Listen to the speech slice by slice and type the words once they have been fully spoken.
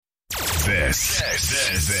This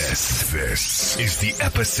is the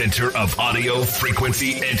epicenter of audio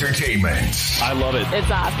frequency entertainment. I love it.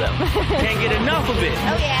 It's awesome. Can't get enough of it.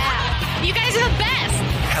 Oh, yeah. You guys are the best.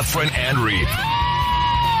 Heffron and Reep.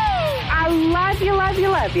 I love you, love you,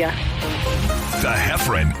 love you. The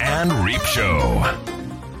Heffron and Reep Show.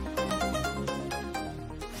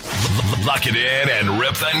 Lock it in and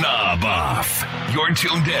rip the knob off. You're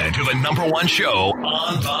tuned in to the #1 show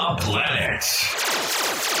on the planet.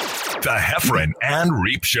 The Heffron and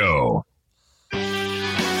Reep Show.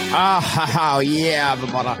 Oh, yeah,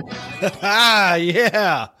 everybody.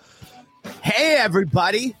 Yeah. Hey,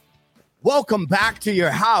 everybody. Welcome back to your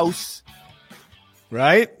house.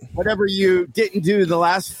 Right? Whatever you didn't do the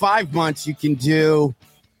last 5 months, you can do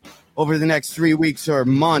over the next 3 weeks or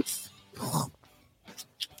month.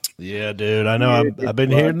 Yeah, dude. I know. I've been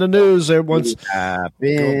hearing the news. Everyone's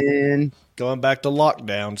going back to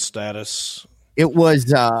lockdown status. It was,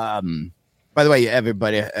 by the way,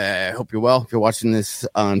 everybody, I hope you're well. If you're watching this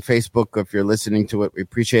on Facebook or if you're listening to it, we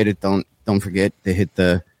appreciate it. Don't forget to hit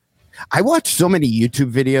the... I watch so many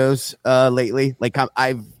YouTube videos lately. Like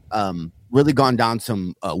I've really gone down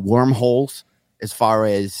some wormholes as far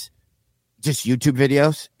as just YouTube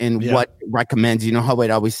videos and what recommends. You know how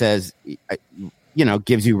it always says...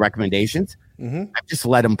 gives you recommendations. Mm-hmm. I just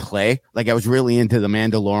let them play. Like I was really into The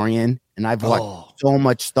Mandalorian, and I've watched so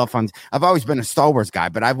much stuff on. I've always been a Star Wars guy,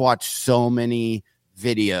 but I've watched so many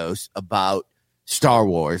videos about Star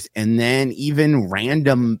Wars, and then even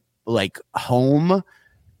random like home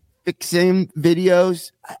fixing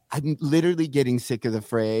videos. I'm literally getting sick of the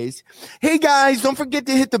phrase, "Hey guys, don't forget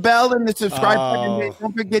to hit the bell and the subscribe button.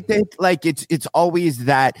 Don't forget to hit," like it's always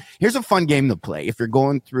that. Here's a fun game to play if you're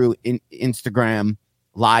going through Instagram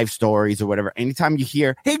live stories or whatever. Anytime you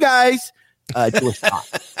hear, "Hey guys," do a shot.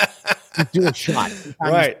 Do a shot.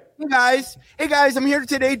 Right. Hey guys, I'm here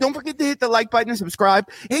today. Don't forget to hit the like button and subscribe.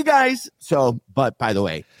 Hey guys. But by the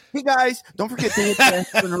way, hey guys, don't forget to hit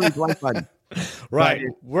the like button. Right.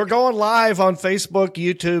 We're going live on Facebook,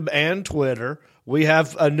 YouTube, and Twitter. We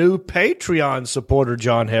have a new Patreon supporter,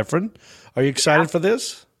 John Heffron. Are you excited for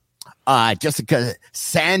this? Jessica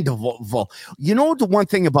Sandoval. You know the one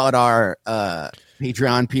thing about our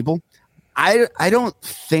Patreon people? I don't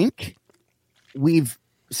think we've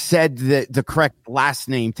said the correct last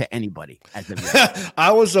name to anybody as of yet.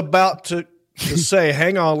 I was about to say,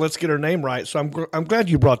 hang on, let's get her name right. So I'm glad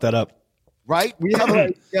you brought that up. Right? We have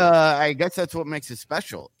I guess that's what makes it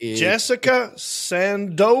special. Jessica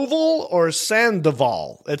Sandoval or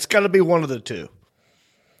Sandoval? It's got to be one of the two.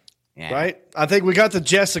 Yeah. Right? I think we got the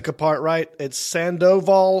Jessica part right. It's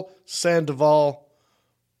Sandoval.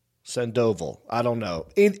 I don't know.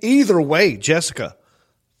 In either way, Jessica,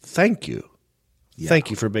 thank you. Yeah. Thank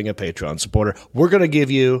you for being a Patreon supporter. We're going to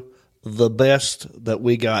give you the best that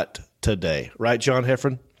we got today. Right, John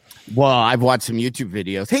Heffron? Well, I've watched some YouTube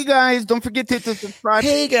videos. Hey, guys, don't forget to hit the subscribe.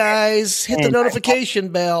 Hey, guys, hit the notification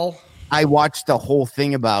bell. I watched the whole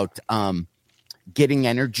thing about getting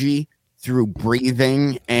energy through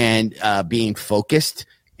breathing and being focused.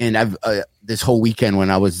 And I've this whole weekend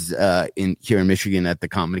when I was here in Michigan at the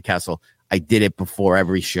Comedy Castle, I did it before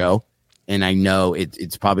every show. And I know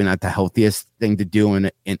it's probably not the healthiest thing to do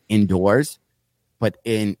in indoors, but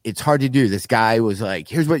it's hard to do. This guy was like,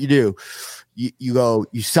 here's what you do. You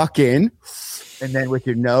suck in, and then with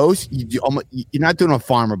your nose, you're not doing a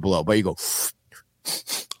farmer blow, but you go,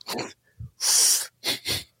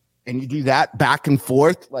 and you do that back and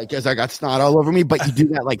forth, like as I got snot all over me, but you do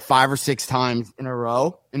that like 5 or 6 times in a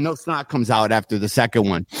row, and no snot comes out after the second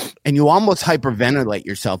one, and you almost hyperventilate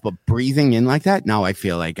yourself, but breathing in like that, now I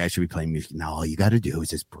feel like I should be playing music. No, all you got to do is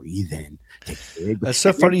just breathe in. That's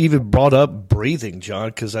so funny you even brought up breathing, John,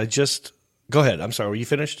 because Go ahead. I'm sorry. Were you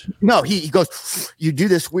finished? No, he goes, you do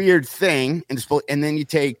this weird thing, and then you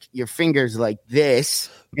take your fingers like this,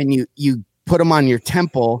 and you put them on your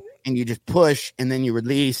temple, and you just push, and then you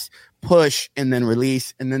release, push, and then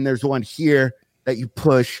release. And then there's one here that you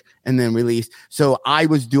push and then release. So I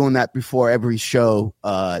was doing that before every show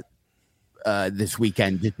this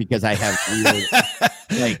weekend just because I have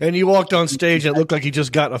weird, and you walked on stage and it looked like you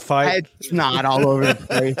just got in a fight. I had snot all over the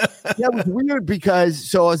place. Yeah, it was weird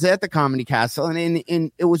because I was at the Comedy Castle and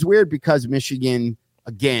it was weird because Michigan,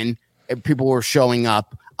 again, people were showing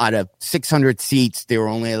up out of 600 seats. They were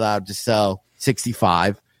only allowed to sell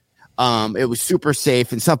 65. It was super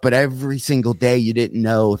safe and stuff, but every single day you didn't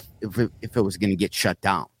know if it was going to get shut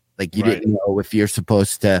down. Like you didn't know if you're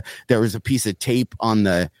supposed to, there was a piece of tape on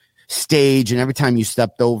the stage, and every time you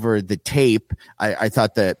stepped over the tape, I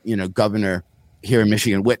thought that, Governor here in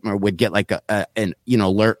Michigan, Whitmer, would get like an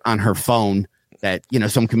alert on her phone that,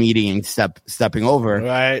 some comedian stepping over.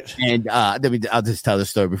 Right. And I'll just tell the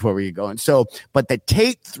story before we get going. So, but the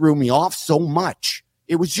tape threw me off so much.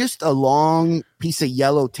 It was just a long piece of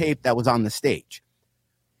yellow tape that was on the stage.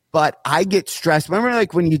 But I get stressed. Remember,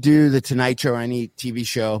 like when you do the Tonight Show or any TV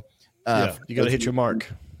show, you got to hit your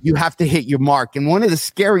mark. You have to hit your mark. And one of the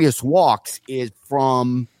scariest walks is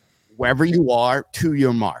from wherever you are to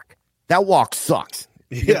your mark. That walk sucks.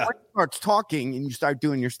 Yeah. When you starts talking and you start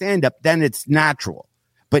doing your stand-up, then it's natural.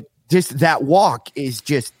 But just that walk is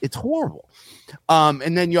it's horrible.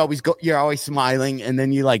 And then you're always smiling, and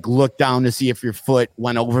then you like look down to see if your foot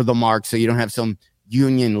went over the mark so you don't have some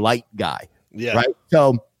union light guy. Yeah. Right.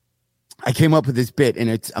 So I came up with this bit,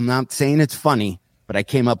 and I'm not saying it's funny, but I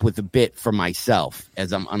came up with a bit for myself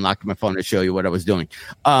as I'm unlocking my phone to show you what I was doing.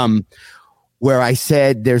 Where I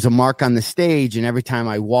said there's a mark on the stage, and every time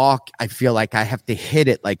I walk, I feel like I have to hit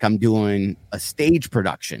it like I'm doing a stage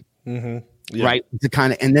production. Mm-hmm. Yeah. Right.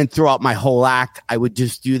 And then throughout my whole act, I would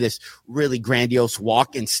just do this really grandiose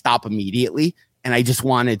walk and stop immediately. And I just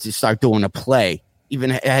wanted to start doing a play.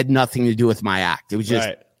 Even it had nothing to do with my act. It was just,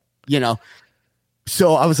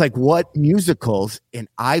 So I was like, what musicals? And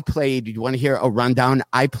I played, you want to hear a rundown?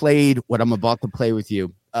 I played what I'm about to play with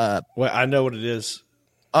you. Well, I know what it is.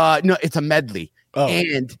 No, it's a medley. Oh.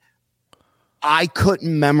 And I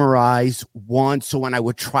couldn't memorize one. So when I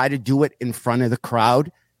would try to do it in front of the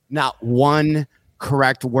crowd, not one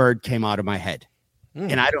correct word came out of my head.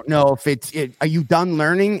 And I don't know if are you done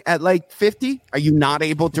learning at like 50? Are you not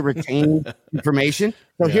able to retain information?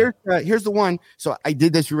 So here's the one. So I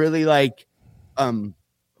did this really hold on.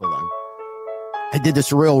 I did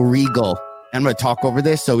this real regal. I'm going to talk over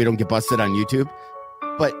this so we don't get busted on YouTube.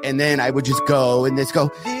 And then I would just go and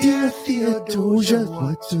Dear Theodosia,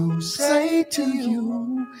 what to say to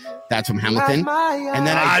you? That's from Hamilton. And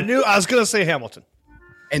then I knew I was going to say Hamilton.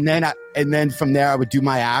 And then from there I would do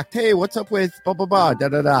my act. Hey, what's up with blah blah blah da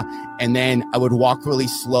da da. And then I would walk really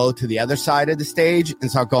slow to the other side of the stage and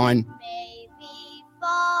start going. Maybe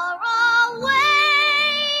far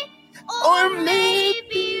away, or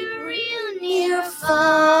maybe real near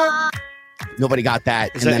far. Nobody got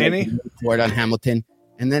that. Is that any? For it on Hamilton.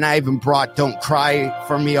 And then I even brought "Don't Cry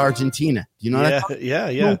for Me, Argentina." Do you know that? Yeah.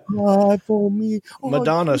 Don't cry for me.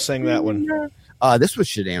 Madonna sang that one. This was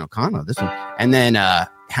Sinead O'Connor. This one, and then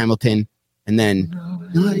Hamilton, and then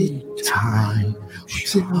time.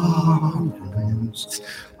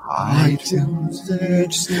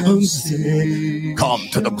 Come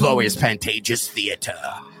to the glorious Pantages Theater.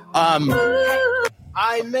 I'm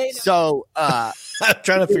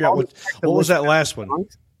trying to figure out what was that last one.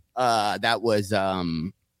 That was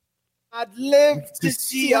I'd live to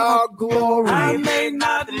see our glory. I may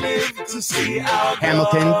not live to see our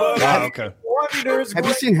Hamilton. Oh, okay. Have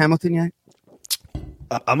you seen Hamilton yet?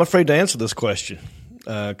 I'm afraid to answer this question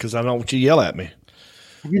because I don't want you to yell at me.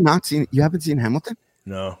 Have you not seen? You haven't seen Hamilton?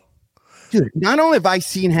 No, dude. Not only have I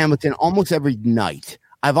seen Hamilton almost every night,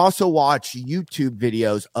 I've also watched YouTube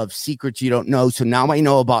videos of secrets you don't know. So now I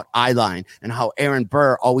know about eyeline and how Aaron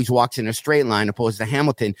Burr always walks in a straight line opposed to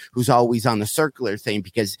Hamilton, who's always on the circular thing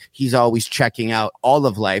because he's always checking out all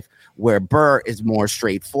of life, where Burr is more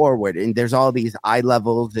straightforward. And there's all these eye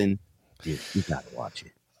levels, and dude, you got to watch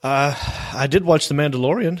it. I did watch The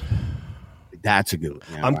Mandalorian. That's a good one.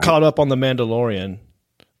 Yeah, I'm caught up on The Mandalorian,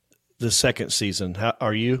 the second season. How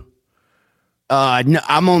are you? No,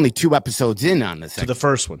 I'm only 2 episodes in on the second. To the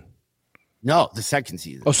first one. No, the second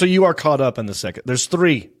season. Oh, so you are caught up in the second. There's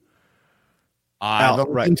 3.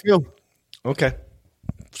 Right. 2. Okay.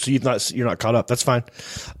 So you're not caught up. That's fine.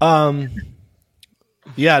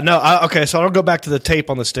 Yeah, no. Okay, so I'll go back to the tape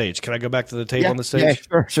on the stage. Can I go back to the tape on the stage?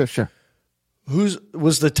 Yeah, sure.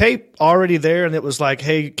 Was the tape already there and it was like,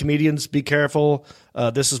 hey, comedians, be careful.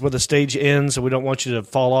 This is where the stage ends and we don't want you to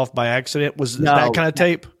fall off by accident. Was that kind of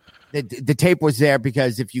tape? The tape was there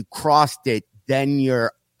because if you crossed it, then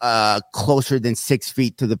you're closer than 6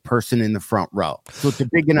 feet to the person in the front row. So it's a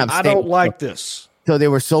big enough stage. I don't like this. So they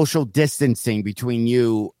were social distancing between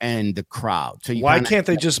you and the crowd. So why can't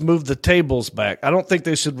they just move the tables back? I don't think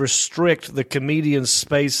they should restrict the comedian's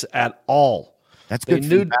space at all. That's good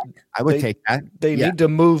feedback. I would take that. They need to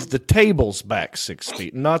move the tables back 6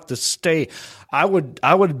 feet, not the stay. I would.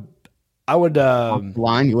 Line. You would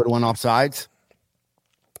have went off sides.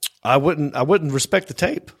 I wouldn't respect the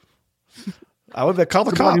tape. I would call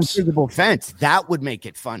the cops. An invisible fence. That would make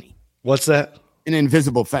it funny. What's that? An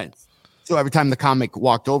invisible fence. So every time the comic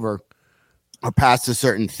walked over or passed a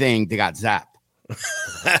certain thing, they got zapped.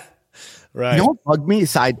 Right. You know what bugged me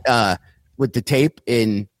aside with the tape?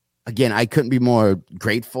 Again, I couldn't be more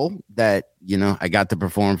grateful that, I got to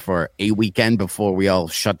perform for a weekend before we all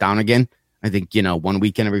shut down again. I think, 1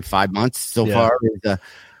 weekend every 5 months so far.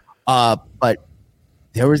 But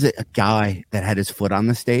there was a guy that had his foot on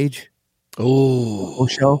the stage. Oh,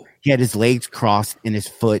 Show. He had his legs crossed and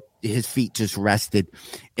his feet just rested.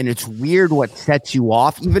 And it's weird what sets you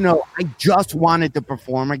off. Even though I just wanted to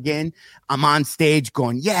perform again, I'm on stage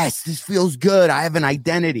going, yes, this feels good. I have an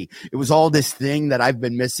identity. It was all this thing that I've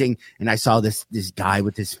been missing. And I saw this guy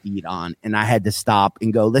with his feet on, and I had to stop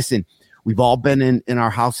and go, listen, we've all been in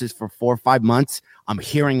our houses for 4 or 5 months. I'm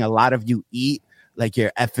hearing a lot of you eat like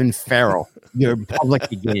you're effing feral. You're in public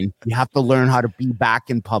again. You have to learn how to be back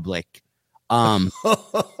in public.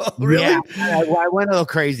 Really? Yeah, I went a little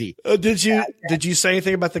crazy. Did you say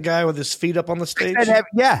anything about the guy with his feet up on the stage?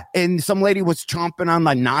 Yeah, and some lady was chomping on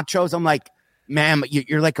my nachos. I'm like, ma'am,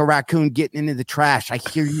 you're like a raccoon getting into the trash. I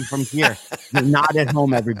hear you from here. You're not at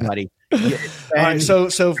home, everybody. All right, so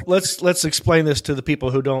let's explain this to the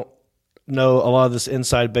people who don't know a lot of this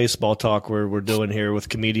inside baseball talk we're doing here with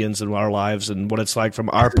comedians in our lives and what it's like from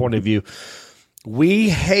our point of view. We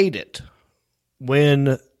hate it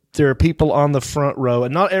when there are people on the front row,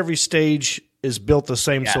 and not every stage is built the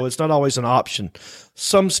same, so it's not always an option.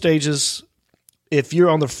 Some stages, if you're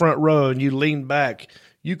on the front row and you lean back,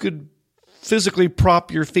 you could physically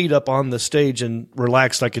prop your feet up on the stage and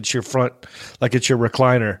relax like it's your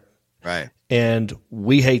recliner. Right. And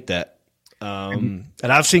we hate that. And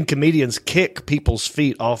I've seen comedians kick people's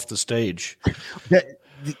feet off the stage.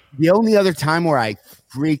 The only other time where I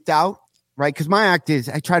freaked out, right? Because my act is,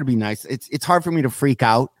 I try to be nice. It's hard for me to freak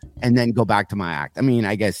out and then go back to my act. I mean,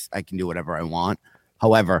 I guess I can do whatever I want.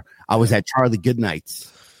 However, I was at Charlie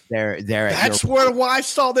Goodnight's. That's where I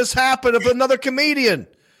saw this happen of another comedian.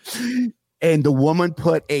 And the woman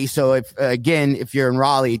put so if you're in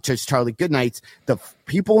Raleigh, just Charlie Goodnight's, the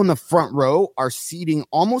people in the front row are seating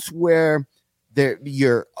almost where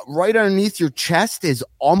you're right underneath your chest is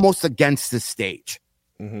almost against the stage.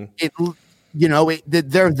 Mm-hmm.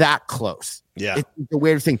 They're that close. Yeah. It's the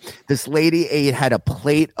weirdest thing. This lady had a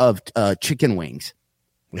plate of chicken wings.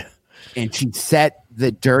 Yeah. And she set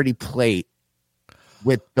the dirty plate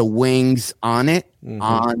with the wings on it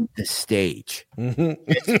on the stage. Mm-hmm.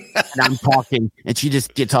 And I'm talking, and she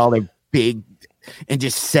just gets all their big and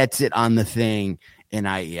just sets it on the thing. And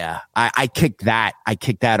I kicked that. I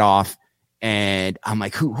kicked that off. And I'm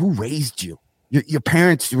like, who raised you? Your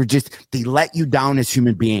parents were they let you down as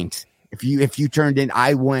human beings. If you turned in,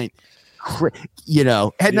 I went,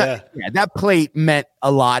 that plate meant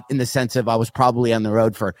a lot in the sense of I was probably on the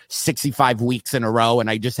road for 65 weeks in a row and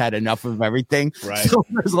I just had enough of everything. Right. So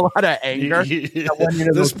there's a lot of anger.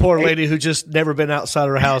 This poor lady who just never been outside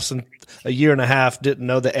her house in a year and a half didn't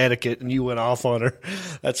know the etiquette and you went off on her.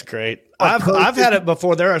 That's great. I've had it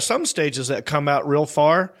before. There are some stages that come out real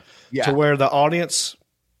far to where the audience,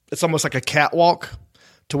 it's almost like a catwalk.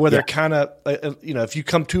 To where they're kind of, if you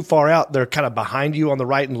come too far out, they're kind of behind you on the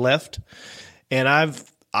right and left. And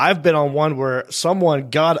I've been on one where someone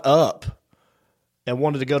got up and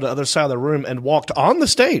wanted to go to the other side of the room and walked on the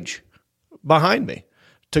stage behind me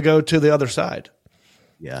to go to the other side.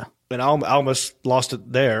 Yeah. And I almost lost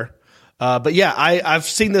it there. But yeah, I've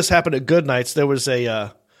seen this happen at Good Nights. There was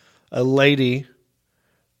a lady.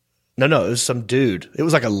 No, it was some dude. It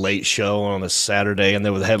was like a late show on a Saturday, and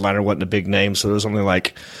the headliner wasn't a big name, so there was only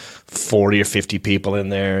like 40 or 50 people in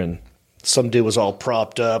there, and some dude was all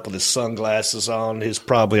propped up with his sunglasses on. He was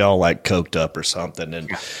probably all like coked up or something, and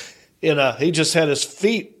he just had his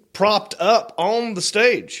feet propped up on the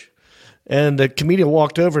stage. And the comedian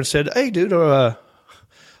walked over and said, "Hey, dude, are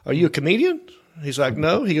you a comedian?" He's like,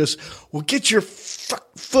 "No." He goes, "Well, get your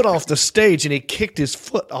foot off the stage," and he kicked his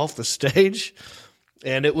foot off the stage.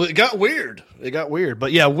 And it got weird.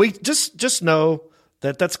 But yeah, we just know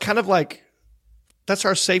that that's kind of like, that's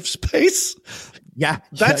our safe space. Yeah.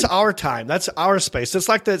 That's our time. That's our space. It's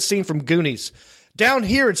like that scene from Goonies. Down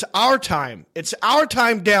here, it's our time. It's our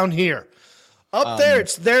time down here. Up there,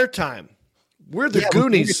 it's their time. We're the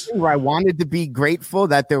Goonies. Where I wanted to be grateful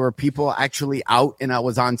that there were people actually out and I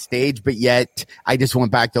was on stage, but yet I just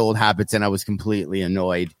went back to old habits and I was completely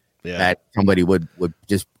annoyed that somebody would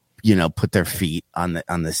just put their feet on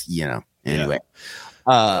this, anyway.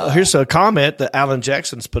 Here's a comment that Alan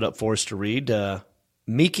Jackson's put up for us to read.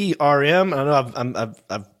 Miki RM. I know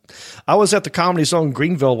I was at the Comedy Zone in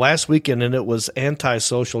Greenville last weekend and it was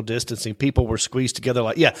anti-social distancing. People were squeezed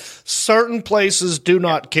together certain places do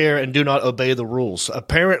not care and do not obey the rules.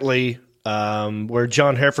 Apparently, where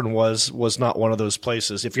John Heffron was not one of those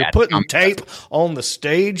places. If you're putting tape on the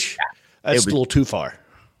stage, that's a little too far.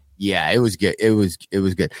 Yeah, it was good. It was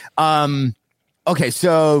good. Okay,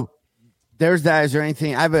 so there's that. Is there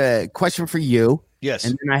anything? I have a question for you. Yes.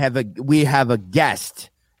 And then we have a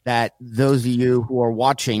guest that those of you who are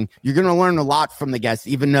watching, you're going to learn a lot from the guests,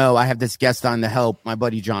 even though I have this guest on to help, my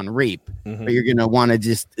buddy John Reap. Mm-hmm. But you're going to want to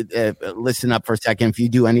just listen up for a second. If you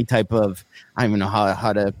do any type of, I don't even know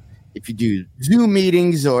how to, if you do Zoom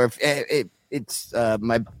meetings or if it's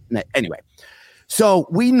anyway. So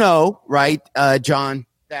we know, right, John,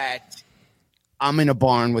 that I'm in a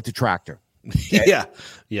barn with a tractor. Okay?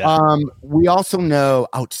 Yeah. We also know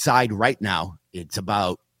outside right now, it's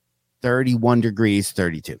about 31 degrees,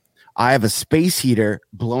 32. I have a space heater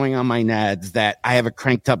blowing on my nads that I have it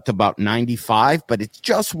cranked up to about 95, but it's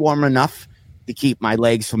just warm enough to keep my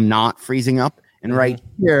legs from not freezing up. And right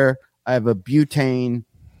here, I have a butane.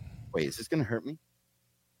 Wait, is this going to hurt me?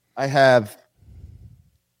 I have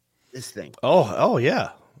this thing. Oh,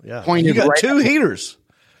 yeah. Pointed You got right two heaters.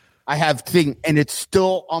 I have thing, and it's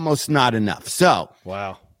still almost not enough. So,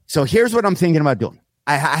 wow. So here's what I'm thinking about doing.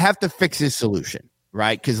 I have to fix this solution.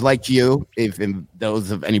 Right, because like you, if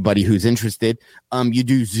those of anybody who's interested, you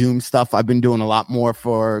do Zoom stuff. I've been doing a lot more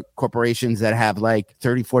for corporations that have like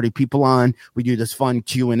 30, 40 people on. We do this fun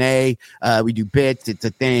Q&A. We do bits. It's a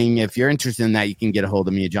thing. If you're interested in that, you can get a hold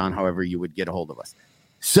of me, John, however you would get a hold of us.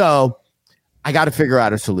 So I got to figure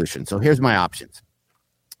out a solution. So here's my options.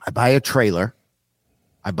 I buy a trailer.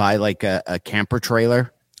 I buy like a camper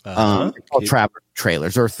trailer. Called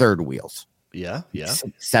trailers or third wheels. Yeah.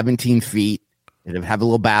 17 feet. It'll have a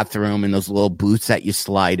little bathroom and those little booths that you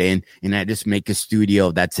slide in, and I just make a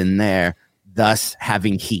studio that's in there, thus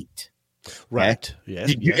having heat. Right.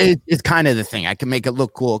 Okay? Yeah. It's kind of the thing. I can make it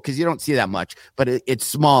look cool because you don't see that much, but it's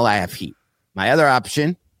small. I have heat. My other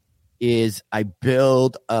option is I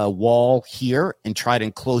build a wall here and try to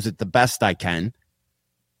enclose it the best I can,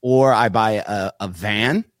 or I buy a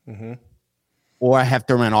van, or I have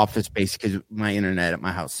to rent office space because my internet at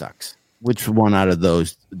my house sucks. Which one out of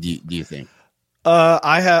those do you think?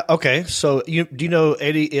 Okay. So do you know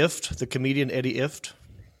Eddie Ifft, the comedian Eddie Ifft?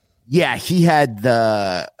 Yeah, he had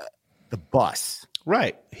the bus.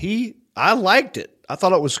 Right. I liked it. I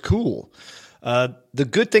thought it was cool. The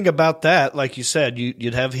good thing about that, like you said,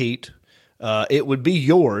 you'd have heat. It would be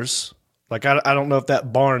yours. Like I don't know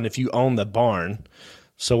if you own the barn.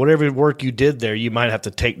 So whatever work you did there, you might have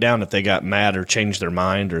to take down if they got mad or changed their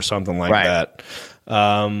mind or something like that.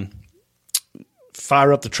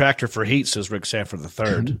 Fire up the tractor for heat, says Rick Sanford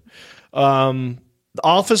III. The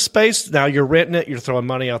office space, now you're renting it, you're throwing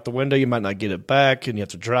money out the window, you might not get it back, and you have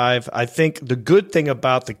to drive. I think the good thing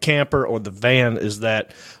about the camper or the van is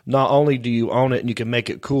that not only do you own it and you can make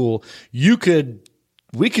it cool, we could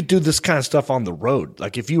do this kind of stuff on the road.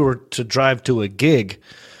 Like if you were to drive to a gig,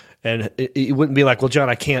 and it wouldn't be like, well, John,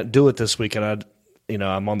 I can't do it this weekend.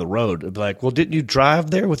 I'm on the road. It'd be like, well, didn't you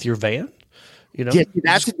drive there with your van? Yeah,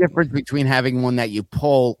 that's the difference between having one that you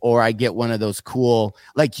pull or I get one of those cool,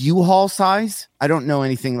 like U-Haul size. I don't know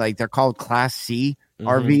anything like they're called Class C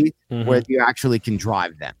RVs where you actually can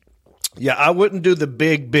drive them. Yeah, I wouldn't do the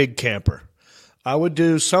big camper. I would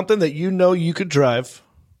do something that you could drive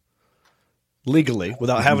legally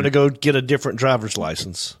without having to go get a different driver's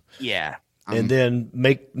license. Yeah. And then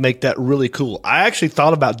make that really cool. I actually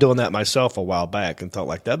thought about doing that myself a while back and thought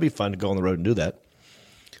like that'd be fun to go on the road and do that.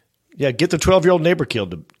 Yeah, get the 12-year-old neighbor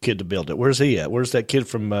kid to build it. Where's he at? Where's that kid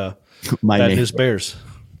from Bad News Bears?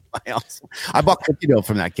 I bought cookie dough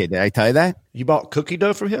from that kid. Did I tell you that? You bought cookie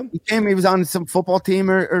dough from him? He came. He was on some football team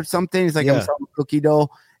or something. He's like, I'm selling cookie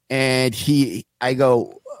dough. And I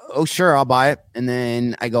go, oh, sure, I'll buy it. And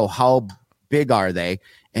then I go, how big are they?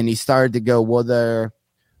 And he started to go, well,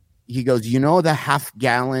 he goes, the half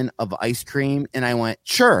gallon of ice cream? And I went,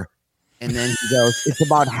 sure. And then he goes, it's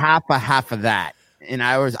about half of that. And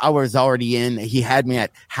I was already in. He had me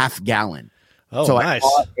at half gallon. Oh, so nice.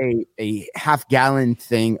 I bought a half gallon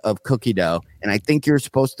thing of cookie dough, and I think you're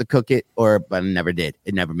supposed to cook it, but I never did.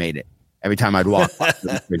 It never made it. Every time I'd walk past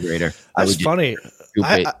the refrigerator, that's funny.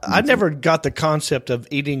 I never got the concept of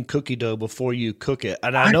eating cookie dough before you cook it,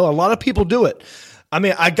 and I know a lot of people do it. I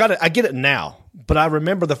mean, I get it now, but I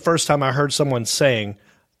remember the first time I heard someone saying,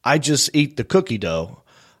 "I just eat the cookie dough."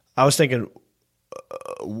 I was thinking,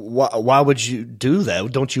 why would you do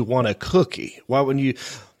that? Don't you want a cookie? Why wouldn't you?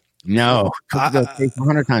 No, cookie dough tastes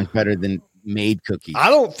 100 times better than made cookies. I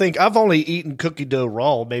don't think I've only eaten cookie dough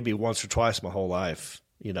raw maybe once or twice my whole life.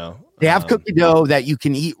 They have cookie dough that you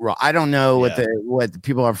can eat raw. I don't know what the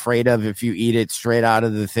people are afraid of if you eat it straight out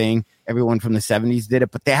of the thing. Everyone from the 70s did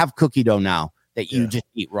it, but they have cookie dough now that you just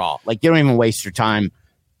eat raw. Like you don't even waste your time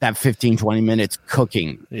that 15, 20 minutes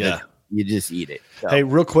cooking. Yeah. You just eat it. So. Hey,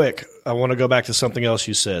 real quick, I want to go back to something else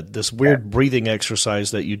you said. This weird breathing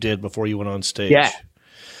exercise that you did before you went on stage. Yeah.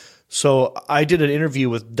 So I did an interview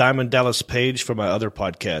with Diamond Dallas Page for my other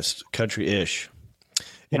podcast, Country-ish.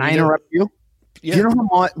 Can I interrupt you? Yeah. Do you know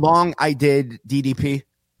how long I did DDP?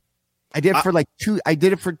 I did it for like 2. I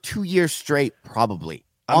did it for 2 years straight, probably.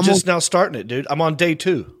 I'm just now starting it, dude. I'm on day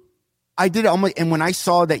 2. I did it almost, and when I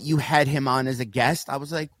saw that you had him on as a guest, I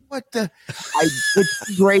was like, "What the? It's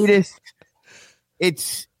the greatest."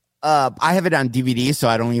 It's I have it on DVD, so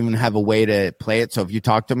I don't even have a way to play it. So if you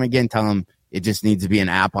talk to him again, tell him it just needs to be an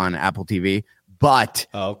app on Apple TV. But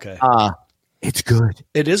okay, it's good.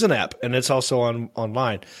 It is an app, and it's also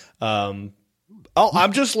online.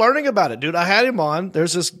 I'm just learning about it, dude. I had him on.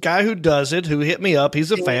 There's this guy who does it, who hit me up.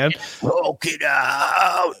 He's a fan. Poke it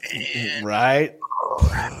out, right?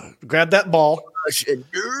 Grab that ball. Grab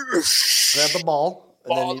the ball,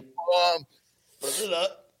 and then you put it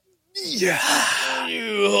up. Yeah.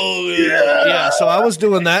 You hold it. Yeah. So I was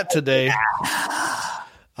doing that today.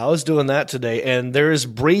 And there is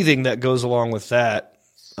breathing that goes along with that.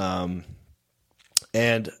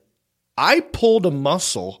 And I pulled a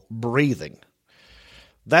muscle breathing.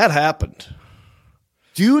 That happened.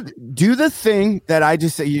 Do the thing that I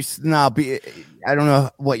just say. You snot. I don't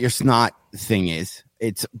know what your snot thing is.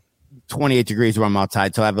 It's 28 degrees where I'm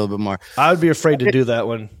outside, so I have a little bit more. I would be afraid to do that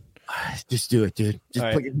one. Just do it, dude. Just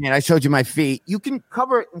all put your hand. I showed you my feet. You can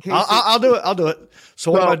cover it in case. I'll do it. I'll do it.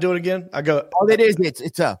 So what am I doing again? I go. All it is,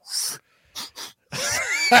 it's a.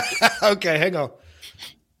 Okay, hang on.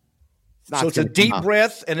 So it's a deep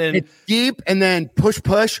breath, and then it's deep, and then push,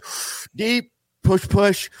 deep,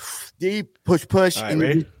 push, deep, push. All right, and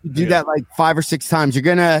ready? you do that like 5 or 6 times.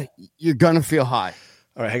 You're gonna feel high.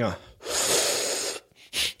 All right, hang on.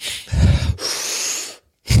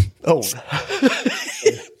 Oh.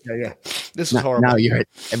 Yeah. This is horrible. Now you're at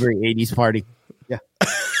every 80s party. Yeah.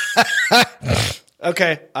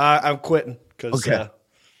 Okay, I'm quitting because so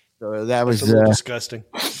that was a little disgusting.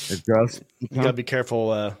 It's gross. You gotta be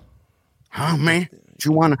careful. Oh man, do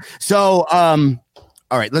you wanna? So, all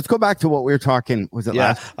right, let's go back to what we were talking. Was it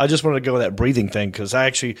last? I just wanted to go with that breathing thing because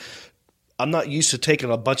I'm not used to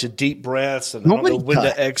taking a bunch of deep breaths and I don't know when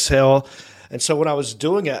to exhale. And so when I was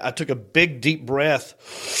doing it, I took a big deep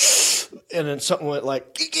breath, and then something went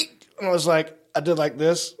like, and I was like, I did like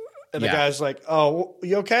this, and the guy's like, "Oh,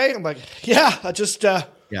 you okay?" I'm like, "Yeah, I just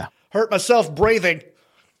hurt myself breathing."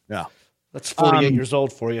 Yeah, that's 48 years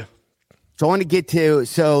old for you. So I want to get to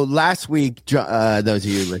last week. Those of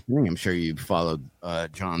you listening, I'm sure you followed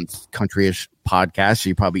John's Countryish podcast, so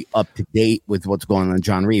you're probably up to date with what's going on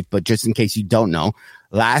John Reef. But just in case you don't know,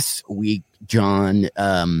 last week John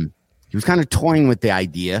he was kind of toying with the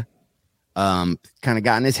idea, kind of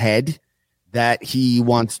got in his head that he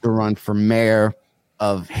wants to run for mayor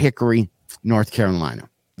of Hickory, North Carolina.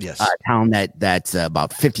 Yes, a town that's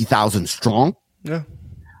about 50,000 strong. Yeah.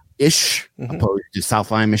 Ish, opposed to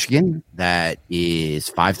South Lyon, Michigan, that is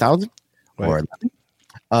 5,000 or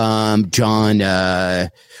 11. John,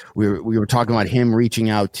 we were talking about him reaching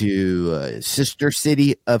out to sister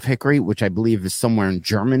city of Hickory, which I believe is somewhere in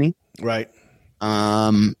Germany. Right.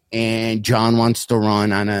 And John wants to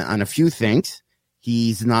run on a few things.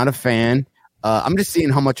 He's not a fan. I'm just seeing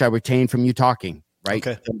how much I retain from you talking. Right.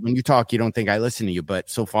 Okay. So when you talk, you don't think I listen to you, but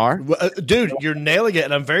so far, dude, you're nailing it,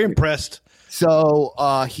 and I'm very impressed. So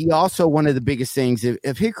he also, one of the biggest things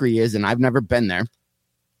if Hickory is, and I've never been there,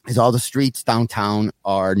 is all the streets downtown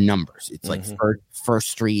are numbers. It's like First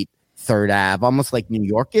Street, Third Ave, almost like New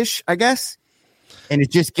York-ish, I guess. And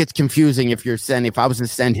it just gets confusing if I was to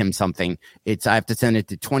send him something, I have to send it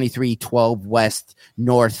to 2312 West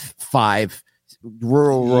North 5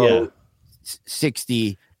 Rural Road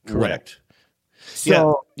 60. Correct.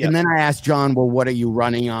 So, and then I asked John, well, what are you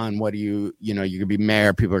running on? What do you're going to be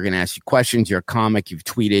mayor. People are going to ask you questions. You're a comic. You've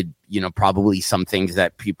tweeted, probably some things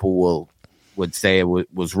that people would say it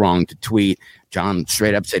was wrong to tweet. John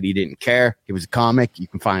straight up said he didn't care. He was a comic. You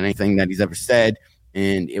can find anything that he's ever said.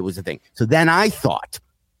 And it was a thing. So then I thought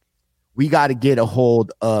we got to get a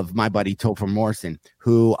hold of my buddy Topher Morrison,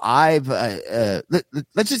 who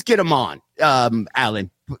let's just get him on. Alan,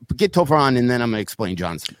 get Topher on, and then I'm going to explain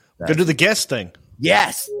John's. Go do the guest thing.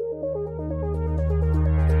 Yes.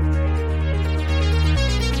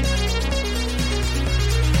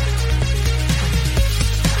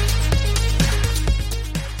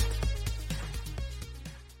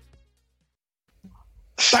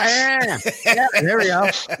 Bam! Yeah, there we go.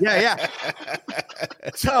 Yeah.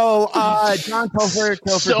 So, John Topher.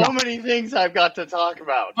 So many things I've got to talk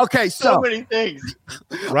about. Okay, so many things.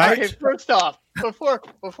 Right. Okay, first off,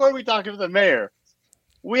 before we talk to the mayor,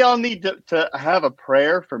 we all need to have a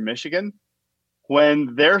prayer for Michigan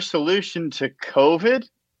when their solution to COVID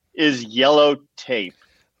is yellow tape.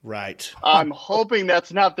 Right. I'm hoping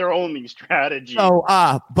that's not their only strategy. So,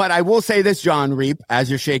 but I will say this, John Reap, as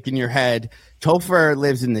you're shaking your head, Topher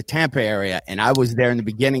lives in the Tampa area, and I was there in the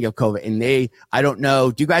beginning of COVID, and I don't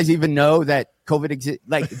know, do you guys even know that COVID exists?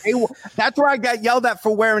 Like, that's where I got yelled at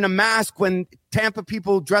for wearing a mask when Tampa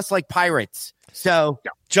people dress like pirates. So,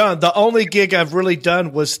 John, the only gig I've really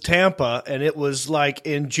done was Tampa, and it was like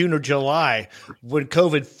in June or July when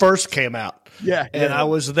COVID first came out. Yeah. And I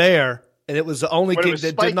was there. And it was the only When it gig was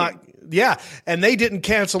that spiking. did not. Yeah. And they didn't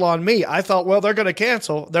cancel on me. I thought, well, they're going to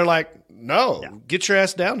cancel. They're like, no, get your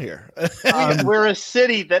ass down here. We're a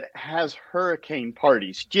city that has hurricane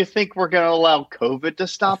parties. Do you think we're going to allow COVID to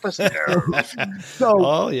stop us? No. so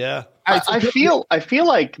Oh, yeah. I feel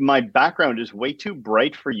like my background is way too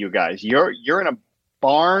bright for you guys. You're in a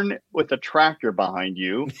barn with a tractor behind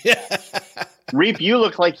you. Reap, you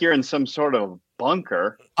look like you're in some sort of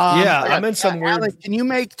bunker. Yeah, I'm in some weird. Alex, can you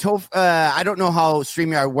make I don't know how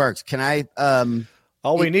StreamYard works. Can I?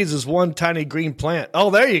 All we need is one tiny green plant. Oh,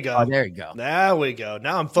 there you go. Oh, there you go. There we go.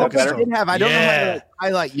 Now I'm focused. better? I didn't have. I don't know how to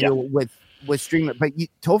highlight you with StreamYard, but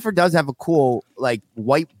Topher does have a cool like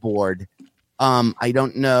whiteboard. I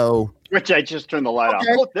don't know. Which I just turned the light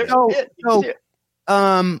Okay, off. Look, there's it. You can see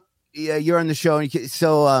it. Yeah, you're on the show.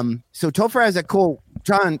 So Topher has a cool.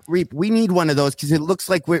 John Reap, we need one of those because it looks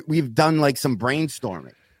like we've done like some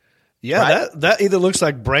brainstorming. Yeah, right? that either looks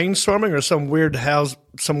like brainstorming or some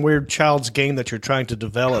weird child's game that you're trying to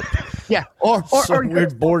develop. Yeah, or Some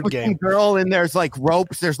weird board with game. some girl, and there's like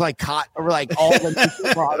ropes. There's like or like all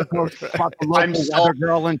the articles about the I'm local weather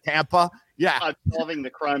girl in Tampa. Yeah, I'm solving the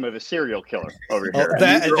crime of a serial killer over here.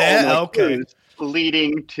 that- And these are all my okay. clues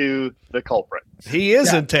leading to the culprit. He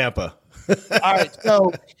is in Tampa. all right.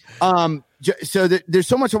 So there's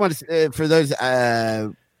so much I want to for those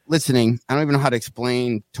listening. I don't even know how to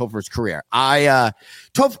explain Topher's career.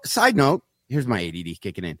 Side note. Here's my ADD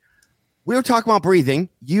kicking in. We were talking about breathing.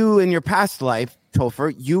 You in your past life,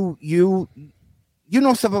 Topher, you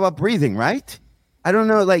know stuff about breathing, right? I don't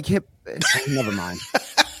know, like hip. Never mind.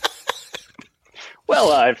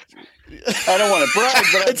 Well, I don't want to brag,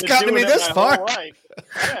 but It's I've been gotten doing me it this my far. whole life.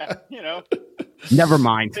 Yeah, Never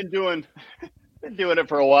mind. been doing it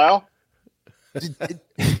for a while.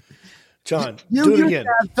 John, You do it again.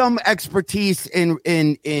 have some expertise in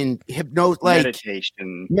hypnosis, like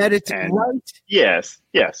Meditation. meditation, right? Yes.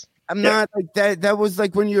 I'm not like that. That was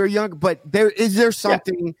like when you were young, but is there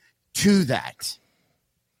something to that?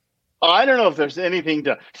 I don't know if there's anything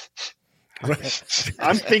to.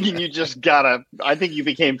 I'm thinking you just gotta. I think you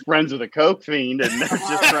became friends with a coke fiend, and they're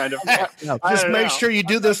just trying to. Just make sure you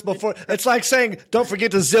do this before. It's like saying, don't forget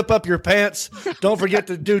to zip up your pants. Don't forget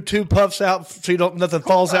to do 2 puffs out so nothing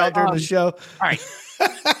falls out during the show. All right.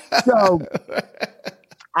 So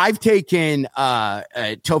I've taken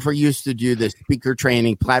Topher used to do the speaker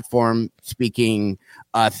training platform speaking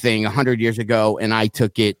thing 100 years ago, and I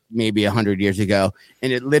took it maybe 100 years ago,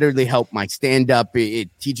 and it literally helped my stand up. It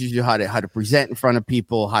teaches you how to present in front of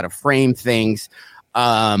people, how to frame things.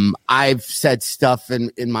 I've said stuff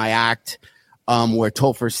in my act where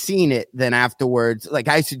Topher's seen it. Then afterwards, like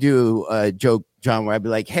I used to do a joke, John, where I'd be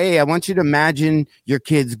like, "Hey, I want you to imagine your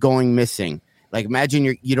kids going missing." Like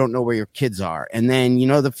imagine you don't know where your kids are. And then, you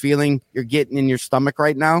know, the feeling you're getting in your stomach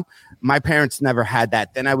right now. My parents never had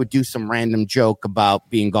that. Then I would do some random joke about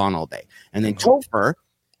being gone all day. And then Topher,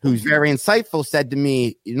 who's very insightful, said to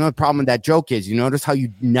me, you know, the problem with that joke is you notice how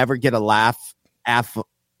you never get a laugh after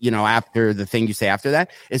the thing you say after that?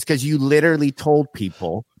 It's because you literally told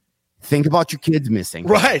people, think about your kids missing.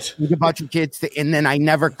 Right. Think about your kids. And then I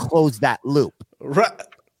never closed that loop. Right.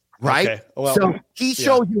 Right. Okay. Well, so he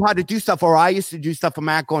shows you how to do stuff, or I used to do stuff. I'm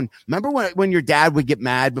not going, remember when your dad would get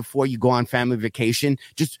mad before you go on family vacation?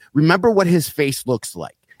 Just remember what his face looks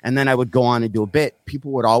like. And then I would go on and do a bit.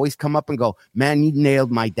 People would always come up and go, man, you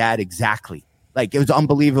nailed my dad exactly. Like it was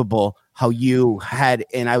unbelievable how you had.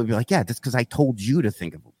 And I would be like, yeah, that's because I told you to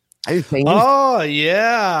think of him. I was saying, oh,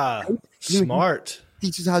 yeah. Smart. He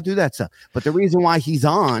teaches how to do that stuff. But the reason why he's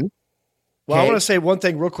on. Well, I want to say one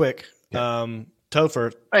thing real quick.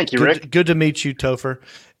 Topher. Thank you, Rick. Good to meet you, Topher.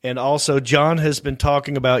 And also, John has been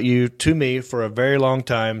talking about you to me for a very long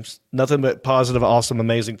time. Nothing but positive, awesome,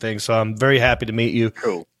 amazing things. So I'm very happy to meet you.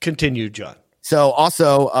 Cool. Continue, John. So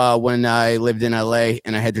also, when I lived in LA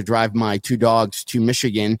and I had to drive my 2 dogs to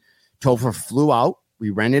Michigan, Topher flew out. We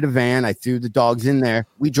rented a van. I threw the dogs in there.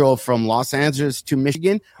 We drove from Los Angeles to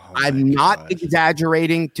Michigan. I'm not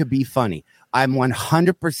exaggerating to be funny. I'm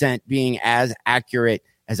 100% being as accurate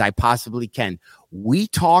as I possibly can. We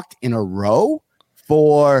talked in a row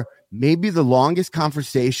for maybe the longest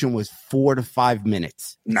conversation was 4 to 5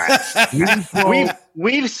 minutes. Nice.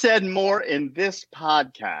 we've said more in this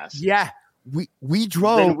podcast. Yeah. We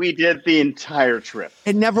drove than we did the entire trip.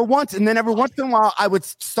 And never once. And then every once in a while, I would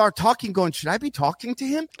start talking, going, should I be talking to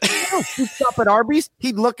him? No, he'd stop at Arby's.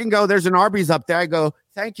 He'd look and go, there's an Arby's up there. I go,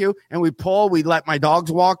 thank you. And we'd pull. We'd let my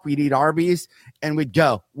dogs walk. We'd eat Arby's. And we'd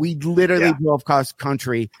go. We literally drove across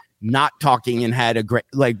country not talking and had a great,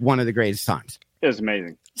 like one of the greatest times. It was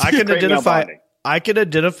amazing. I can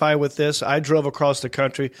identify with this. I drove across the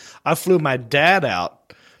country. I flew my dad out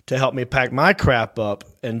to help me pack my crap up,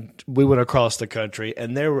 and we went across the country.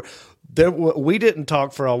 And we didn't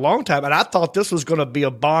talk for a long time, and I thought this was going to be a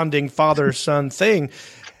bonding father-son thing.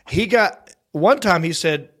 One time he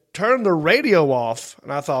said, "Turn the radio off,"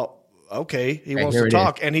 and I thought, okay, he wants to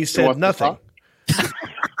talk, and he said nothing. I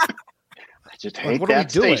just hate what are we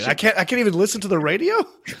doing? I can't even listen to the radio.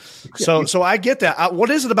 So I get that. What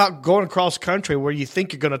is it about going across country where you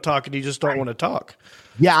think you're going to talk and you just don't want to talk?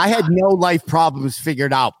 Yeah, I had no life problems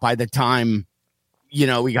figured out by the time, we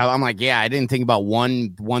got. I'm like, yeah, I didn't think about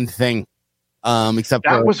one thing, except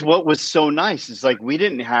that was what was so nice. It's like we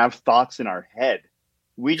didn't have thoughts in our head.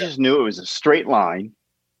 We just knew it was a straight line,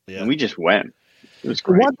 and we just went. It was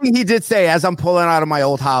great. One thing he did say as I'm pulling out of my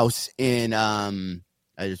old house in, I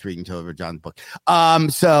just reading over John's book.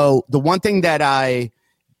 So the one thing that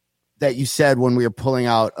you said when we were pulling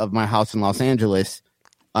out of my house in Los Angeles.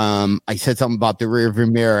 I said something about the rear view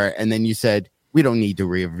mirror, and then you said, we don't need the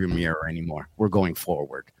rear view mirror anymore. We're going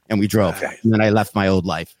forward. And we drove. Okay. And then I left my old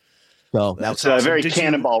life. So that's a very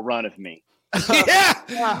cannonball run of me.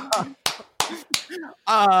 Yeah.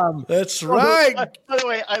 That's right. By the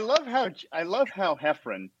way, I love how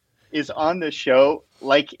Heffron is on the show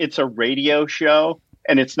like it's a radio show,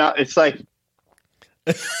 and it's not. It's like.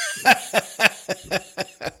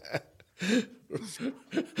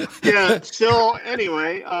 Yeah. So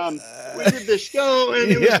anyway, we did the show, and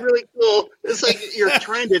it was really cool. It's like you're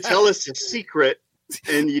trying to tell us a secret,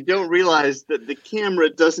 and you don't realize that the camera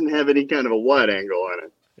doesn't have any kind of a wide angle on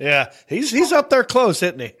it. Yeah, he's up there close,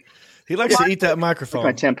 isn't he? He likes to eat that microphone.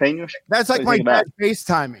 Like my champagne. That's like my bad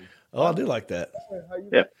FaceTiming. Oh, I do like that.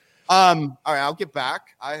 Yeah. All right, I'll get back.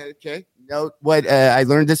 Okay. No, what I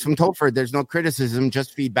learned this from Topher. There's no criticism,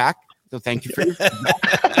 just feedback. So thank you for your feedback.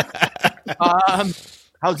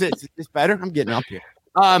 How's this? Is this better? I'm getting up here.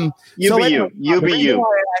 You be you. Why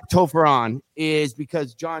I had Topher on is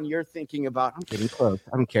because John, you're thinking about. I'm getting close.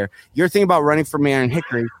 I don't care. You're thinking about running for mayor in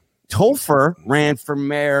Hickory. Topher ran for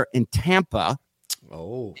mayor in Tampa.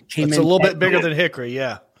 Oh, it's a little bit bigger than Hickory.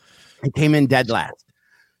 Yeah, he came in dead last.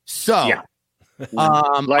 So,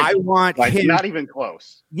 I want him. Not even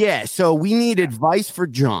close. Yeah. So we need advice for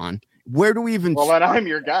John. Where do we even? Well, then I'm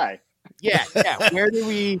your guy. Yeah. Where do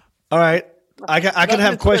we? All right. I can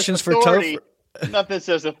have questions for Topher. Nothing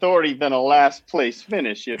says authority than a last place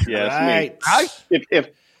finish, if you ask me.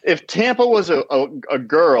 If Tampa was a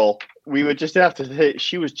girl, we would just have to say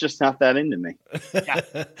she was just not that into me.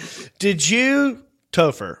 Yeah. Did you,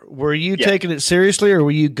 Topher, were you taking it seriously or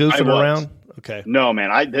were you goofing around? Okay. No,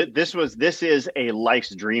 man. This is a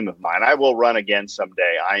life's dream of mine. I will run again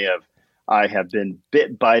someday. I have been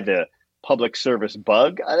bit by the public service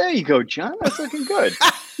bug. There you go, John. That's looking good.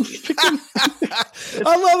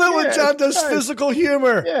 I love it when John does physical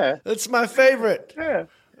humor. Yeah, that's my favorite. Yeah.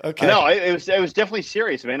 Okay. No, it was definitely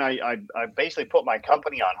serious. I mean, I basically put my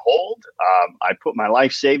company on hold. I put my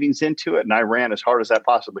life savings into it, and I ran as hard as I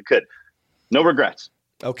possibly could. No regrets.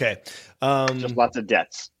 Okay. Just lots of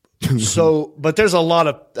debts. So, but there's a lot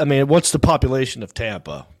of. I mean, what's the population of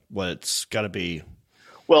Tampa? It's got to be.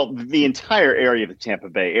 Well, the entire area of the Tampa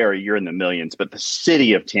Bay area, you're in the millions, but the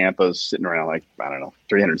city of Tampa is sitting around like, I don't know,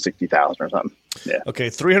 360,000 or something. Yeah. Okay,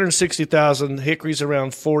 360,000. Hickory's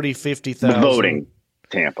around 40, 50,000. The voting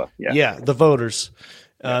Tampa. Yeah. Yeah, the voters.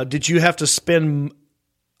 Did you have to spend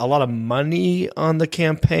a lot of money on the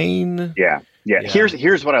campaign? Yeah.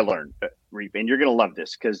 Here's what I learned, Reap, and you're going to love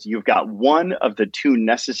this because you've got one of the two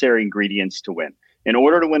necessary ingredients to win. In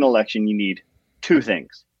order to win an election, you need two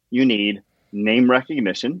things. You need name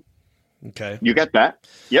recognition. Okay. You got that?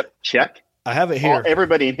 Yep. Check. I have it here.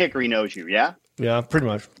 Everybody in Hickory knows you. Yeah. Yeah. Pretty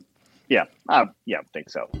much. Yeah. I think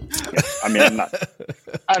so. Yeah. I mean,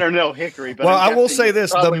 I don't know Hickory, but I will say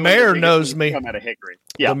this: the mayor knows me. Come out of Hickory.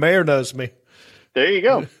 Yeah. The mayor knows me. There you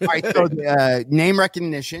go. All right. So name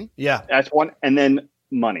recognition. Yeah. That's one, and then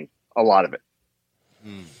money. A lot of it.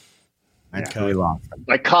 That's really long.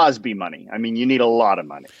 Like Cosby money. I mean, you need a lot of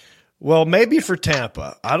money. Well, maybe for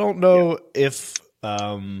Tampa. I don't know if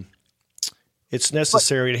it's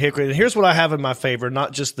necessary in Hickory. And here's what I have in my favor,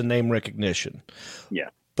 not just the name recognition. Yeah.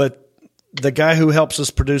 But the guy who helps us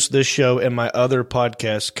produce this show and my other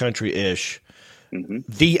podcast, Country-ish,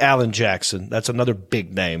 The Alan Jackson. That's another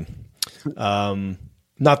big name.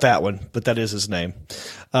 Not that one, but that is his name.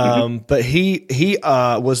 But he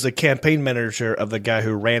was the campaign manager of the guy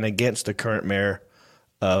who ran against the current mayor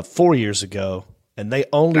 4 years ago, and they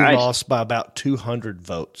only lost by about 200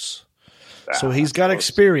 votes. So he's got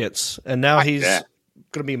experience, and now he's going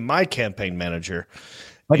to be my campaign manager.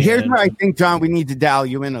 But here's where I think, John, we need to dial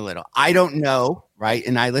you in a little. I don't know, right?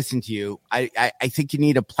 And I listen to you. I think you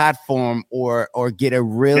need a platform or get a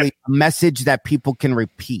really message that people can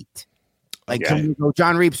repeat. Like, can we go,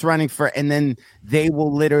 John Reep's running for, and then they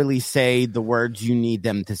will literally say the words you need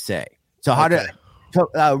them to say. So how to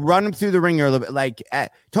run him through the ringer a little bit? Like,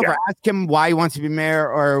 Topher, ask him why he wants to be mayor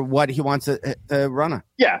or what he wants to run on.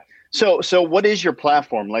 Yeah. So what is your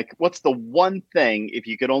platform? Like, what's the one thing, if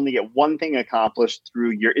you could only get one thing accomplished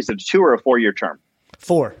through is it a 2 or a 4 year term?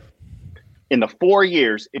 4. In the 4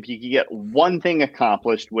 years, if you could get one thing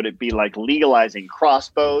accomplished, would it be like legalizing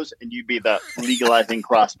crossbows and you'd be the legalizing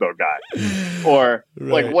crossbow guy? Or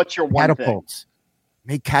like, what's your one catapults?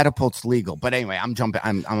 Make catapults legal. But anyway, I'm jumping.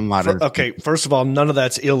 I'm a lot of. Okay, first of all, none of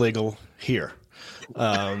that's illegal here.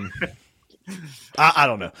 I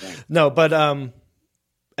don't know. No, but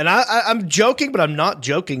and I'm joking, but I'm not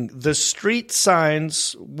joking. The street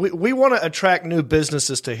signs, we want to attract new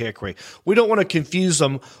businesses to Hickory. We don't want to confuse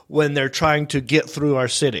them when they're trying to get through our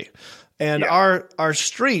city. And our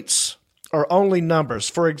streets are only numbers.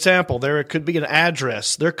 For example, there could be an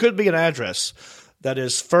address. There could be an address that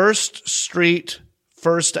is 1st Street,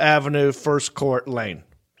 1st Avenue, 1st Court Lane.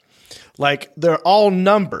 Like, they're all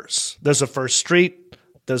numbers. There's a 1st Street,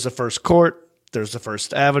 there's a 1st Court, there's a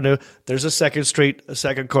 1st Avenue, there's a 2nd Street, a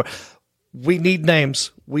 2nd Court. We need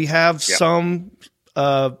names. We have some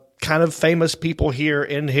kind of famous people here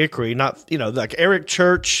in Hickory, not, like Eric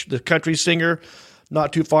Church, the country singer,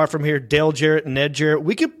 not too far from here, Dale Jarrett and Ned Jarrett.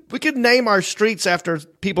 We could name our streets after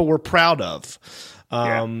people we're proud of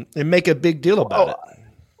and make a big deal about it.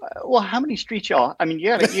 Well, how many streets, y'all? I mean, you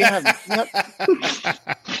have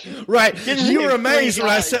right. You were amazed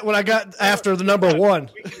when I got after the number 1.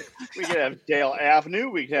 We could have Dale Avenue.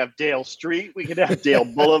 We could have Dale Street. We could have Dale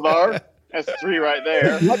Boulevard. That's 3 right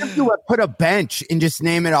there. What if you put a bench and just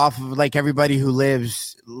name it off of like everybody who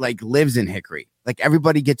lives in Hickory? Like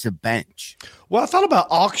everybody gets a bench. Well, I thought about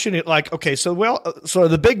auctioning it. Like, okay, so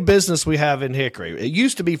the big business we have in Hickory, it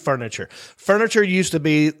used to be furniture. Furniture used to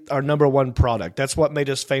be our number 1 product. That's what made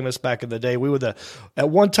us famous back in the day. We were at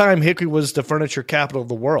one time, Hickory was the furniture capital of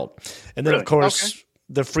the world. And then, of course,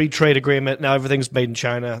 the free trade agreement. Now everything's made in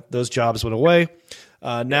China. Those jobs went away.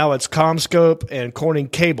 Now it's CommScope and Corning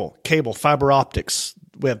Cable, fiber optics.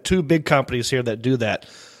 We have 2 big companies here that do that.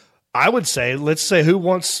 I would say, let's say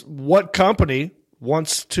what company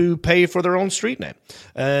wants to pay for their own street name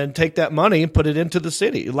and take that money and put it into the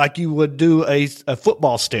city like you would do a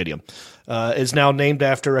football stadium is now named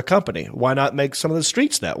after a company. Why not make some of the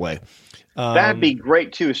streets that way? That'd be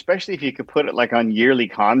great too, especially if you could put it like on yearly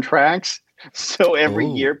contracts. So every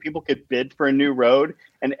year people could bid for a new road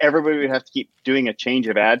and everybody would have to keep doing a change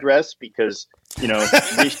of address because,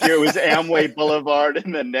 this year it was Amway Boulevard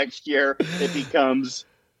and then next year it becomes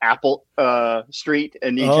Apple Street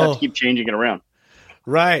and you have to keep changing it around.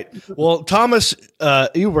 Right. Well, Thomas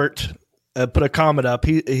Ewert put a comment up.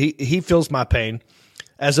 He feels my pain.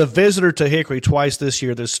 As a visitor to Hickory twice this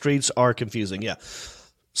year, the streets are confusing. Yeah.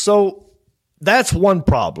 So that's one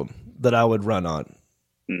problem that I would run on.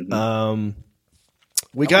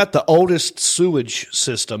 We got the oldest sewage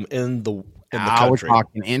system in the country. We're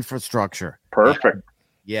talking infrastructure. Perfect.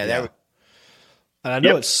 Yeah. And I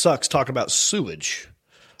know it sucks talking about sewage,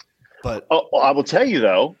 but I will tell you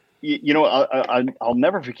though. I'll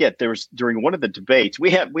never forget. There was during one of the debates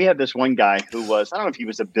we had this one guy who was, I don't know if he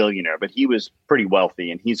was a billionaire, but he was pretty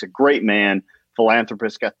wealthy and he's a great man,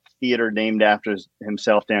 philanthropist, got theater named after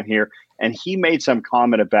himself down here. And he made some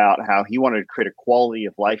comment about how he wanted to create a quality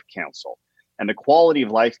of life council. And the quality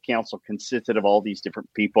of life council consisted of all these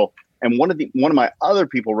different people. And one of my other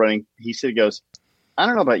people running, he goes, I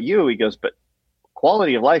don't know about you. He goes, but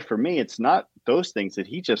quality of life for me, it's not those things that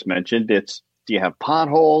he just mentioned. It's, do you have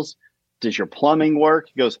potholes? Does your plumbing work?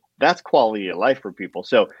 He goes, that's quality of life for people.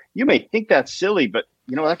 So you may think that's silly, but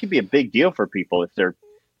that could be a big deal for people if their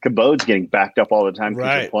commodes getting backed up all the time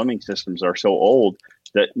because their plumbing systems are so old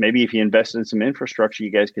that maybe if you invest in some infrastructure,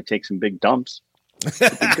 you guys could take some big dumps.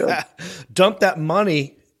 Dump that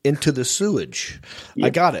money into the sewage. Yep.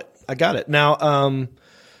 I got it. Now,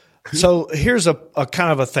 so here's a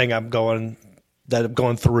kind of a thing I'm going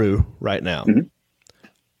through right now. Mm-hmm.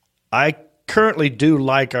 I currently do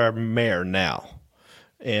like our mayor now,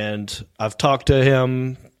 and I've talked to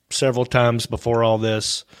him several times before all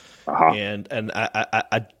this, And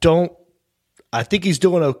I don't. I think he's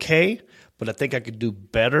doing okay, but I think I could do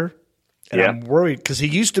better. And I'm worried because he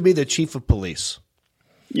used to be the chief of police.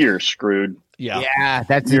 You're screwed. Yeah,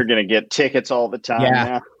 you're going to get tickets all the time.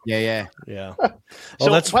 Now. Yeah.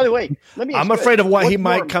 So, by the way, let me. I'm afraid of what he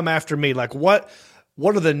might come after me. Like, what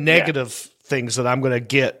are the negative things that I'm going to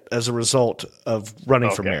get as a result of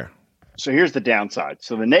running for mayor? So here's the downside.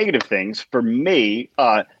 So the negative things for me,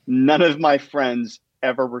 none of my friends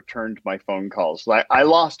ever returned my phone calls. Like, I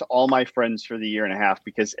lost all my friends for the year and a half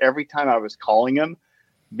because every time I was calling them,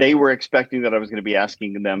 they were expecting that I was going to be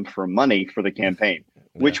asking them for money for the campaign,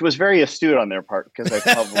 which was very astute on their part because I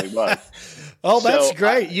probably was. Oh, that's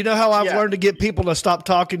great. You know how I've learned to get people to stop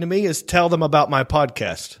talking to me is tell them about my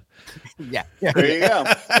podcast. Yeah. There you go.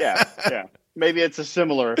 Yeah. Maybe it's a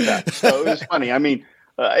similar effect. So it was funny. I mean,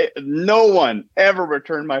 no one ever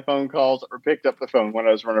returned my phone calls or picked up the phone when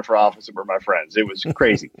I was running for office and were my friends. It was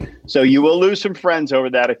crazy. So you will lose some friends over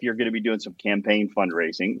that if you're going to be doing some campaign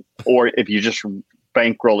fundraising, or if you just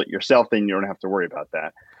bankroll it yourself, then you don't have to worry about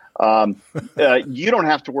that. You don't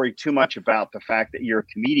have to worry too much about the fact that you're a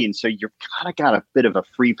comedian, so you've kind of got a bit of a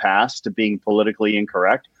free pass to being politically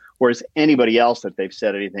incorrect. Whereas anybody else that they've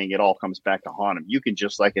said anything, it all comes back to haunt them. You can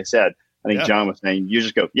just, like I said, I think John was saying, you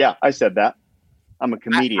just go, yeah, I said that. I'm a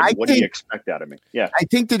comedian. What do you expect out of me? Yeah, I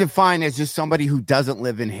think to define as just somebody who doesn't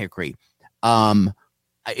live in Hickory,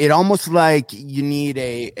 it almost like you need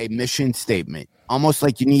a mission statement. Almost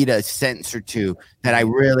like you need a sentence or two that I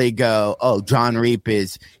really go, oh, John Reap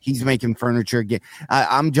he's making furniture again.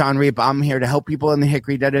 I'm John Reap. I'm here to help people in the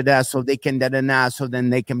Hickory, so they can so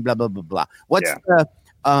then they can blah, blah, blah, blah. What's the,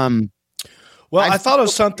 I thought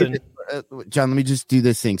of something. John, let me just do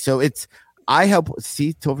this thing. So I help,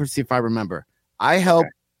 Topher, see if I remember. I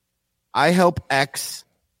help X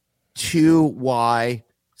to Y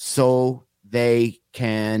so they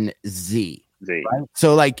can Z. Right?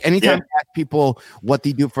 So like anytime you ask people what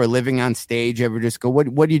they do for a living on stage, ever just go,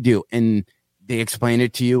 what do you do? And they explain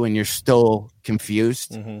it to you and you're still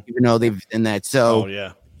confused, even though they've in that.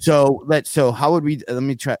 So, so how would we, let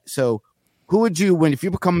me try. So who would you, if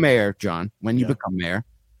you become mayor, John, when you become mayor,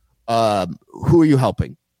 who are you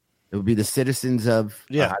helping? It would be the citizens of,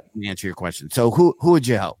 let me answer your question. So who would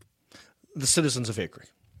you help? The citizens of Hickory.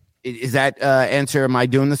 Is that answer? Am I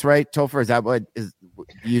doing this right, Topher? Is that what is?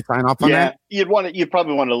 You sign off on that? You'd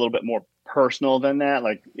probably want it a little bit more personal than that.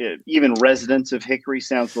 Like even residents of Hickory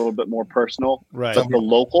sounds a little bit more personal. Right. But the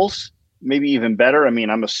locals, maybe even better. I mean,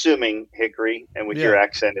 I'm assuming Hickory, and with your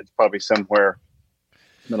accent, it's probably somewhere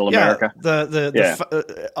Middle America.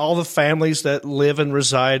 All the families that live and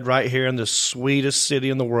reside right here in the sweetest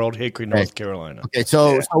city in the world, Hickory, North Carolina. Okay,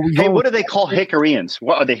 so what do they call Hickoryans?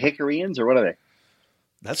 What are they, Hickoryans, or what are they?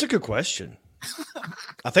 That's a good question.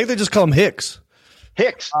 I think they just call them Hicks.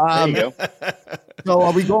 Hicks. There you go. So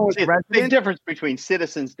are we going with residents? Big difference between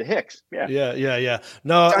citizens to Hicks. Yeah.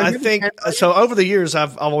 No, I think so. Over the years,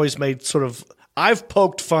 I've always made I've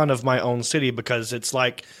poked fun of my own city because it's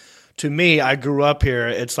like, to me, I grew up here.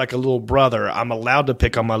 It's like a little brother. I'm allowed to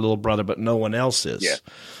pick on my little brother, but no one else is.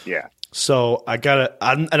 Yeah. So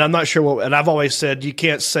I'm not sure what. And I've always said you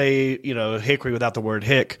can't say Hickory without the word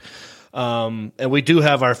hick. And we do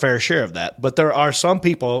have our fair share of that. But there are some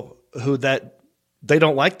people who they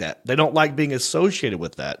don't like that. They don't like being associated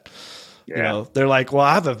with that. Yeah. They're like, well,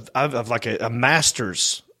 I have like a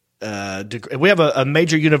master's degree. We have a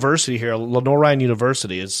major university here, Lenore Ryan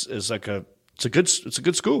University is like it's a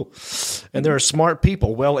good school. And there are smart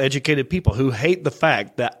people, well-educated people who hate the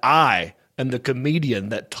fact that I am the comedian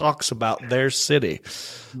that talks about their city.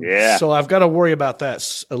 Yeah. So I've got to worry about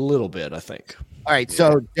that a little bit, I think. All right.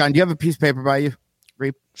 So, John, do you have a piece of paper by you?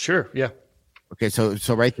 Reap? Sure. Yeah. Okay. So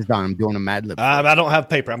write this down. I'm doing a Mad Lib. I don't have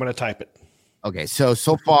paper. I'm going to type it. Okay. So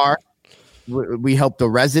far, we help the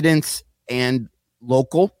residents and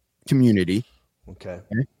local community. Okay.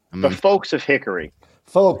 The folks of Hickory.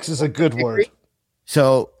 Folks is a good word.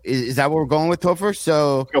 So is that what we're going with, Topher?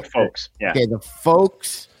 So go folks. Yeah. Okay. The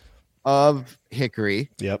folks of Hickory.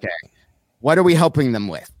 Yep. Okay. What are we helping them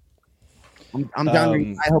with? I'm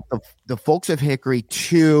done. I hope the folks of Hickory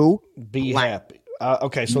to be happy.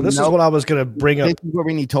 Okay, so this is what I was going to bring up. This is what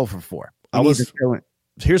we need Topher for.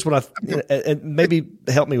 Here's what and maybe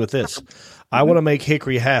help me with this. I want to make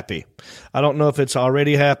Hickory happy. I don't know if it's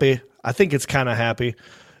already happy. I think it's kind of happy.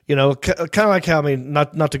 Kind of like how,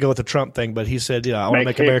 not to go with the Trump thing, but he said, I want to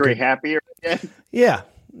make America happier again. Yeah.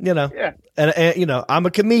 And I'm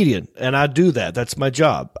a comedian and I do that. That's my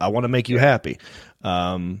job. I want to make you happy.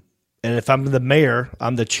 And if I'm the mayor,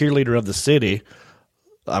 I'm the cheerleader of the city.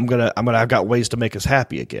 I've got ways to make us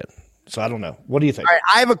happy again. So I don't know. What do you think? All right,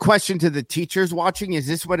 I have a question to the teachers watching. Is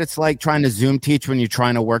this what it's like trying to Zoom teach when you're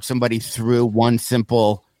trying to work somebody through one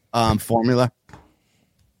simple formula?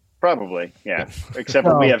 Probably, yeah. Except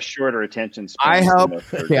for we have shorter attention spans. I'm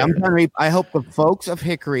John Reap. I hope the folks of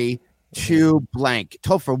Hickory to blank.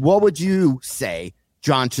 Topher, what would you say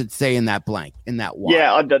John should say in that blank, in that one?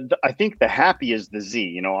 Yeah, I think the happy is the Z.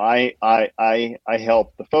 You know, I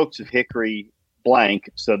help the folks of Hickory blank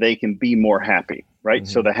so they can be more happy, right?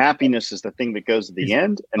 So the happiness is the thing that goes at the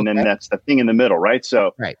end, and then that's the thing in the middle, right?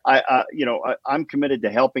 So right. I'm committed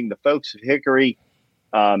to helping the folks of Hickory.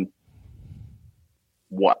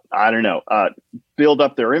 Build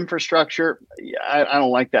up their infrastructure. I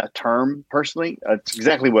don't like that term personally. It's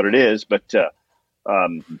exactly what it is, but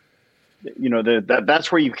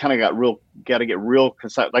that's where you kind of got to get real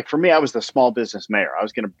concise. Like for me, I was the small business mayor. I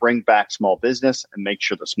was going to bring back small business and make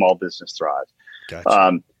sure the small business thrives.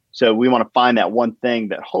 Gotcha. So we want to find that one thing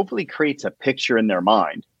that hopefully creates a picture in their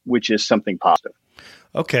mind, which is something positive.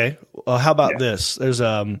 Okay. Well, how about this? There's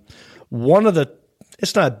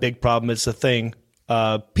it's not a big problem. It's a thing.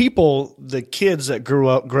 The kids that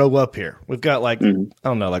grow up here, we've got like 4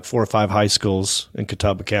 or 5 high schools in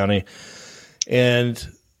Catawba County, and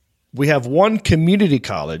we have one community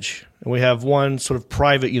college and we have one sort of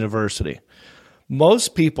private university.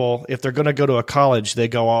 Most people, if they're going to go to a college, they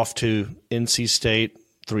go off to NC State,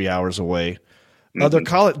 3 hours away. Other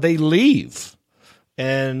college, they leave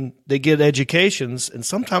and they get educations, and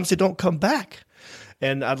sometimes they don't come back.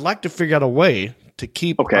 And I'd like to figure out a way to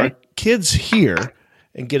keep our kids here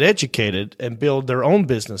and get educated and build their own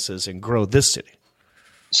businesses and grow this city.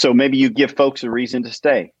 So maybe you give folks a reason to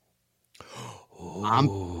stay. I'm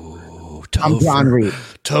John Reed.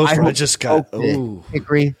 Topher, I just got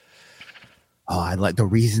Hickory. Oh, I like the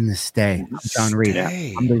reason to stay. I'm John Reed.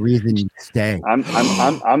 I'm the reason to stay. I'm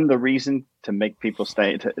the reason to make people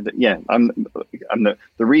stay. I'm the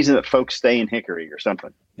reason that folks stay in Hickory or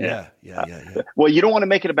something. Yeah. Well, you don't want to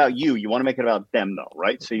make it about you. You want to make it about them, though,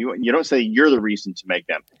 right? So you don't say you're the reason to make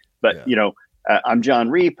them, but I'm John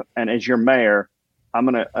Reap, and as your mayor,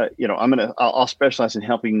 I'll specialize in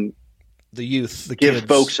helping the youth, give kids.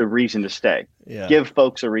 Folks a reason to stay. Yeah. Give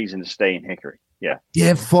folks a reason to stay in Hickory. Yeah.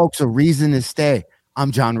 Give folks a reason to stay.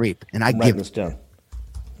 I'm John Reap, and I give this down.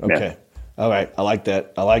 Okay. All right. I like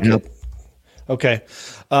that. I like it. Okay.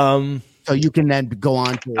 So you can then go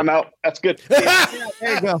on to. I'm out. That's good. There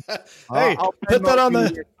you go. Hey, put that on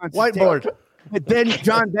the whiteboard. But then,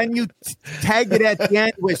 John, you tag it at the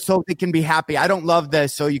end so they can be happy. I don't love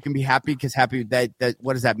this. So you can be happy because happy. That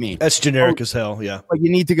what does that mean? That's generic as hell. Yeah. But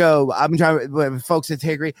you need to go. I'm trying, folks at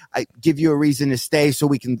Hickory. I give you a reason to stay so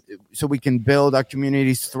we can build our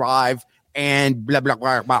communities, thrive, and blah blah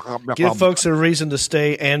blah blah blah. Give folks a reason to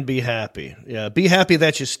stay and be happy. Yeah, be happy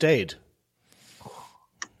that you stayed.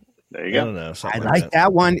 There you go. I don't know. I like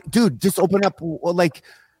that one, dude. Just open up,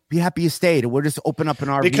 be happy you stayed. We'll just open up an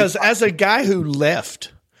RV. Because as a guy who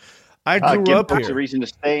left, I grew up here. Give a reason to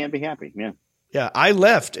stay and be happy. Yeah. Yeah, I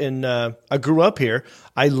left and I grew up here.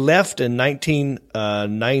 I left in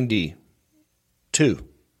 1992.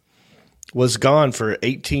 Was gone for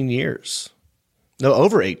 18 years. No,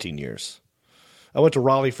 over 18 years. I went to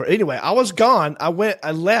Raleigh anyway, I was gone. I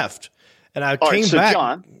left and I came back.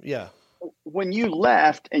 John, yeah. When you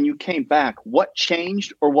left and you came back, what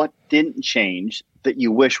changed or what didn't change that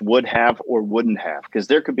you wish would have or wouldn't have? Because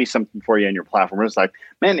there could be something for you in your platform. It's like,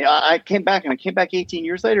 man, I came back 18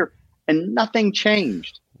 years later and nothing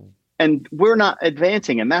changed. And we're not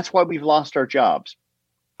advancing. And that's why we've lost our jobs.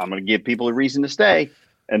 I'm going to give people a reason to stay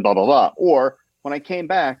and blah, blah, blah. Or when I came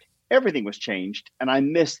back, everything was changed and I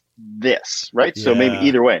missed this, right? Yeah. So maybe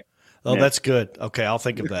either way. Oh, that's good. Okay, I'll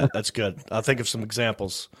think of that. That's good. I'll think of some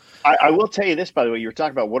examples. I will tell you this, by the way. You were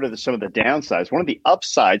talking about what are some of the downsides. One of the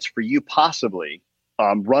upsides for you possibly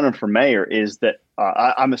running for mayor is that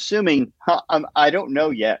I'm assuming I don't know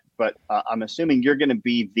yet, but I'm assuming you're going to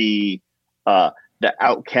be the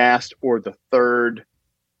outcast or the third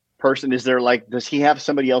person. Is there does he have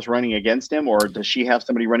somebody else running against him, or does she have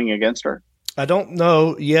somebody running against her? I don't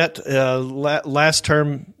know yet. Last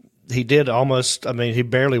term. He did almost. I mean, he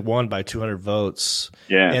barely won by 200 votes.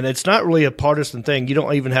 Yeah, and it's not really a partisan thing. You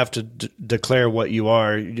don't even have to declare what you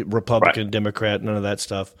are: Republican, right. Democrat, none of that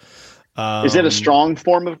stuff. Is it a strong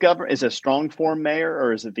form of government? Is it a strong form mayor,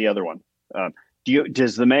 or is it the other one?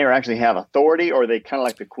 Does the mayor actually have authority, or are they kind of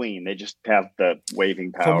like the queen? They just have the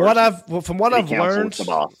waving power. From what I've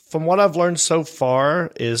learned so far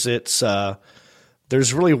is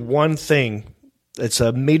there's really one thing. It's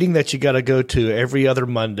a meeting that you got to go to every other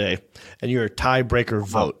Monday, and you're a tiebreaker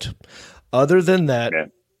vote. Other than that,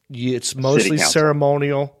 it's mostly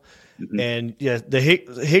ceremonial, And yeah, the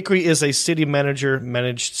Hickory is a city manager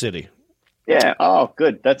managed city. Yeah. Oh,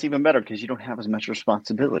 good. That's even better because you don't have as much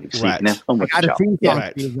responsibility. So you can have fun with I got the a job. theme song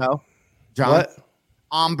Right. for you, though. John, What?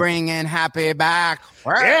 I'm bringing happy back.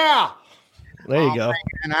 Yeah. There you go.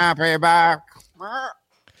 Bringing happy back.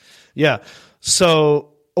 Yeah.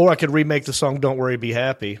 So, or I could remake the song "Don't Worry, Be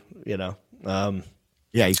Happy." You know.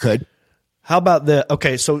 Yeah, you could. How about the?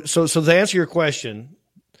 Okay, so to answer your question,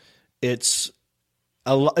 it's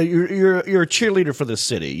you're a cheerleader for the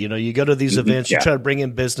city. You know, you go to these events, you try to bring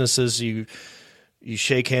in businesses, you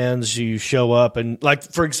shake hands, you show up, and like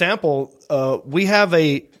for example,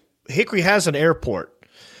 Hickory has an airport,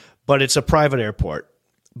 but it's a private airport,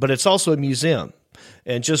 but it's also a museum.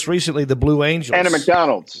 And just recently, the Blue Angels and a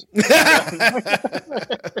McDonald's.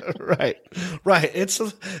 right.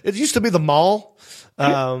 It used to be the mall.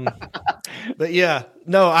 But yeah,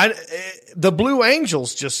 no, the Blue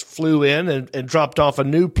Angels just flew in and dropped off a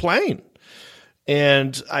new plane.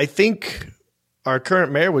 And I think our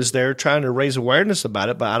current mayor was there trying to raise awareness about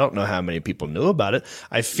it, but I don't know how many people knew about it.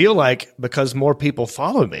 I feel like because more people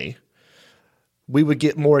follow me, we would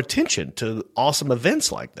get more attention to awesome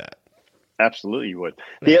events like that. Absolutely, you would.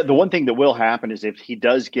 The one thing that will happen is if he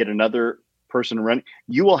does get another person running,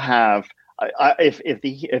 you will have. If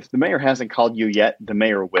the mayor hasn't called you yet, the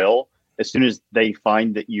mayor will. As soon as they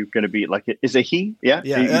find that you're going to be like, is it he? Yeah,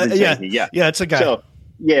 yeah. It's a guy. So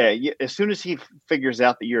as soon as he figures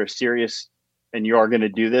out that you're serious and you are going to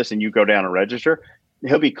do this, and you go down and register,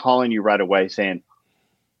 he'll be calling you right away saying,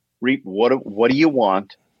 "Reap, what do you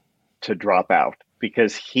want to drop out?"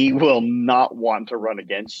 Because he will not want to run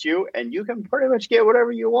against you, and you can pretty much get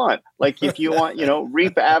whatever you want. Like if you want,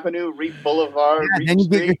 Reap Avenue, Reap Boulevard, Reap then you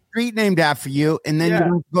Street. get your street named after you, and then you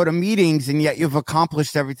don't go to meetings, and yet you've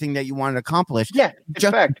accomplished everything that you wanted to accomplish. Yeah,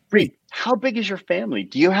 in fact, Reap, how big is your family?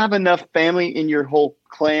 Do you have enough family in your whole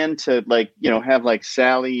clan to have like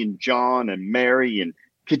Sally and John and Mary, and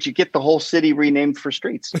could you get the whole city renamed for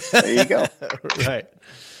streets? There you go. Right.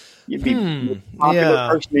 You'd be the popular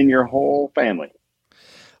person in your whole family.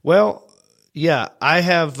 Well, yeah, I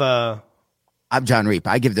have. I'm John Reap.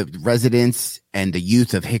 I give the residents and the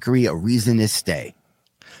youth of Hickory a reason to stay.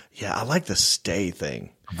 Yeah, I like the stay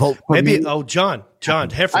thing. Vote for me. Oh, John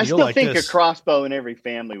Heffern, I you'll still like think this. a crossbow in every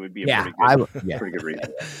family would be pretty good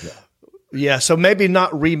reason. Yeah, so maybe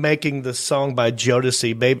not remaking the song by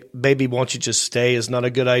Jodeci, Baby Won't You Just Stay is not a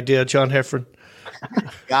good idea, John Heffern.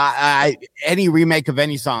 Any remake of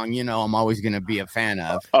any song, I'm always going to be a fan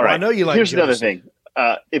of. All right, I know you like Here's Jodeci. another thing.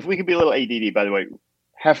 If we could be a little ADD, by the way,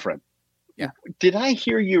 Heffron. Yeah. Did I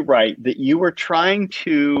hear you right that you were trying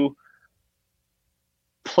to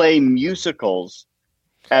play musicals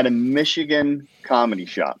at a Michigan comedy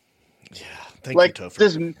shop? Yeah, thank you,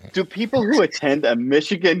 Topher. Do people who attend a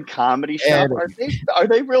Michigan comedy shop are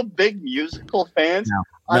they real big musical fans? No.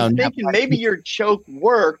 I'm thinking maybe your joke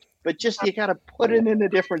worked, but just you got to put it in a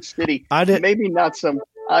different city. Maybe not some.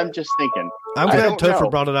 I'm just thinking. I'm glad Topher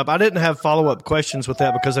brought it up. I didn't have follow-up questions with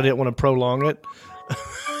that because I didn't want to prolong it.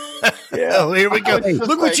 Yeah. Oh, here we go.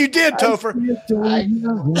 Look what you did, Topher.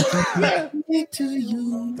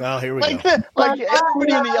 Oh, here we go. Like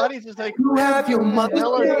everybody in the audience is like, "Who have your mother?"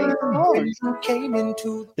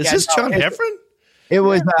 Is this John Heffron? It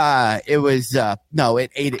was no,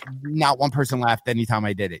 it ate it. Not one person laughed anytime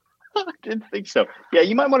I did it. I didn't think so. Yeah,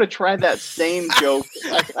 you might want to try that same joke.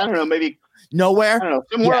 I don't know, maybe Nowhere. I don't know,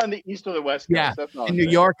 somewhere on the east or the west coast. Yeah, That's all in I'm New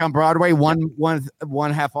saying. York on Broadway, one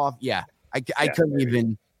half off. Yeah, I couldn't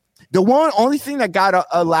even. The only thing that got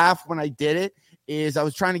a laugh when I did it is I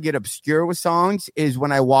was trying to get obscure with songs. Is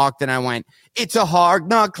when I walked and I went, "It's a hard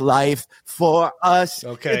knock life for us."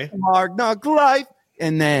 Okay, it's a hard knock life,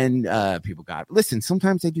 and then people got it. Listen,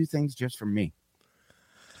 sometimes they do things just for me.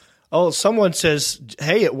 Oh, someone says,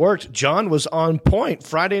 "Hey, it worked. John was on point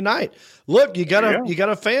Friday night. Look, you got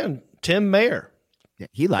a fan, Tim Mayer. Yeah,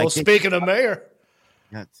 he liked it. Speaking of Mayer,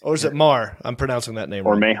 or is it Mar? I'm pronouncing that name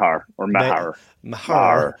or wrong. Mahar or Mahar.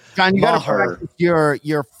 Mahar. John, you got to practice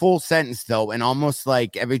your full sentence though, and almost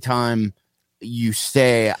like every time you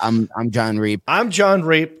say, "I'm John Reap." I'm John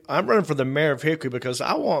Reap. I'm running for the mayor of Hickory because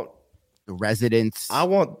I want the residents. I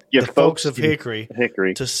want the folks of Hickory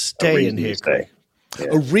to stay in Hickory. Yeah.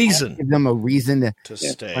 A reason. Give them a reason to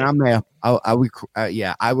stay. When I'm there, I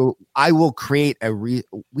will create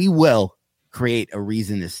we will create a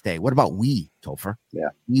reason to stay. What about we, Topher? Yeah,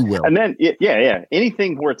 we will. And then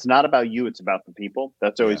anything where it's not about you, it's about the people.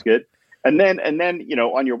 That's always good. And then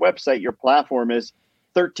on your website, your platform is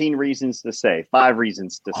 13 reasons to stay, 5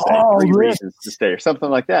 reasons to stay, 3 reasons to stay, or something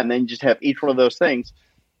like that. And then you just have each one of those things.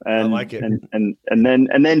 And, I like it. And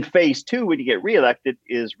then phase 2, when you get reelected,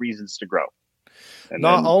 is reasons to grow. And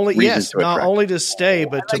Not then only reasons to not attract. only to stay,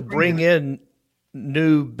 but to bring in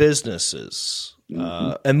new businesses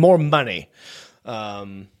and more money.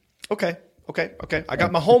 Okay. I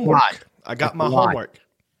got my homework. Homework.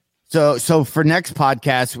 So for next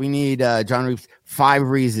podcast, we need John Reeves 5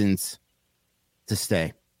 reasons to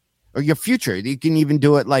stay, or your future. You can even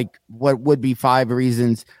do it like what would be 5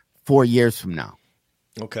 reasons 4 years from now.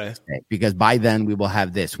 Okay. Because by then we will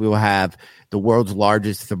have this. We will have the world's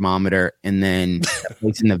largest thermometer, and then a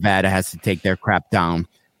place in Nevada has to take their crap down.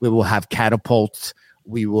 We will have catapults.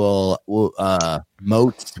 We'll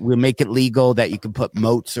moats. We'll make it legal that you can put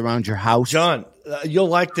moats around your house. John, you'll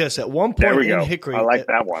like this. At one There point we in go. Hickory, I like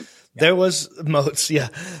that one. there was moats. Yeah.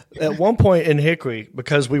 At one point in Hickory,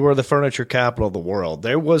 because we were the furniture capital of the world,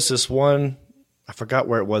 there was this one, I forgot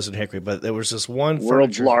where it was in Hickory, but there was this one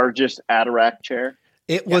World's furniture. largest Adirondack chair.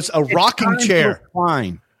 It was a rocking chair.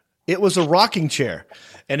 Fine. It was a rocking chair,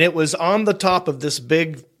 and it was on the top of this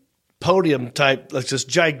big podium type, like this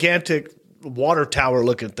gigantic water tower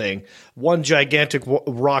looking thing, one gigantic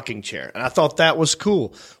rocking chair. And I thought that was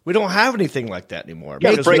cool. We don't have anything like that anymore Yeah,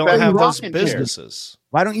 because we break don't back have the those rocking chairs. businesses.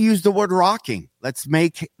 Why don't you use the word rocking? Let's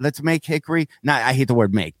make Hickory. No, I hate the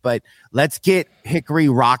word make, but let's get Hickory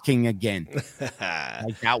rocking again.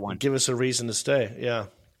 Like that one. Give us a reason to stay. Yeah.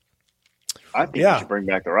 I think Yeah. you should bring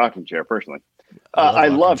back the rocking chair personally. I I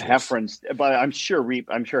love love rocking chairs. Heffron's, but I'm sure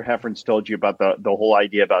Heffron's told you about the whole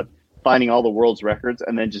idea about finding all the world's records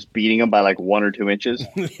and then just beating them by like 1 or 2 inches.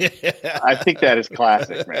 I think that is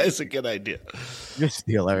classic, man. That's a good idea. Just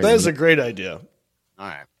steal everything. That's a great idea. All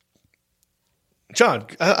right. John,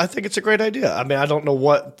 I think it's a great idea. I mean, I don't know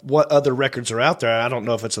what other records are out there. I don't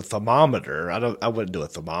know if it's a thermometer. I wouldn't do a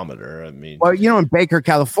thermometer. I mean, Well, in Baker,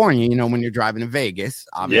 California, when you're driving to Vegas,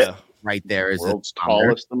 obviously, yeah. right there is World's a thermometer.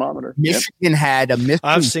 tallest thermometer. Yep. Michigan had a mystery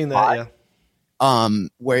I've seen spot, that. Yeah.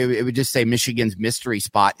 where it would just say Michigan's mystery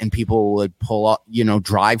spot, and people would pull up,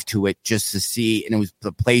 drive to it just to see. And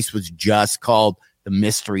the place was just called the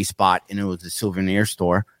mystery spot, and it was a souvenir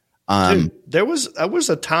store. Dude, there was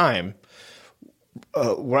a time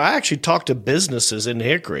where I actually talked to businesses in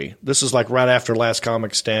Hickory. This is like right after Last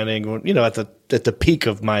Comic Standing, at the peak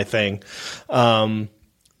of my thing,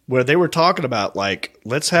 where they were talking about like,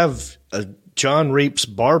 let's have a John Reeps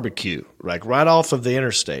barbecue, like right off of the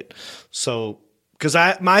interstate. So, because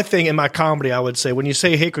my thing in my comedy, I would say when you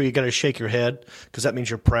say Hickory, you got to shake your head because that means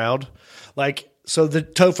you're proud. Like, so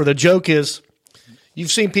Topher, the joke is,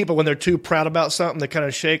 you've seen people when they're too proud about something, they kind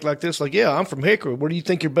of shake like this, like, yeah, I'm from Hickory. What do you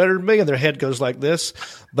think you're better than me? And their head goes like this.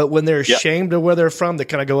 But when they're ashamed of where they're from, they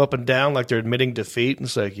kind of go up and down like they're admitting defeat. And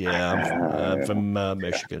it's like, yeah, I'm from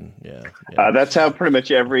Michigan. Yeah. That's how pretty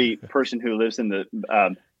much every person who lives in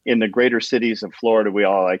the greater cities of Florida, we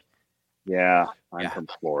all like, yeah, I'm from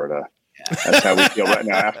Florida. That's how we feel right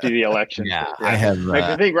now after the election. Yeah, I have. Like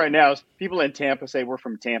the thing right now is people in Tampa say we're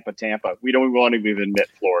from Tampa. We don't want to even admit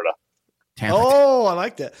Florida. Tampa. Oh, I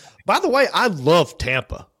like that. By the way, I love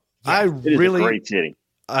Tampa. It is a great city.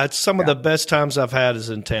 It's some of the best times I've had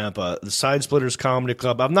is in Tampa. The Side Splitters Comedy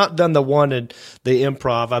Club. I've not done the one in the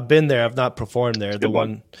Improv. I've been there. I've not performed there. The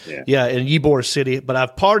one, in Ybor City. But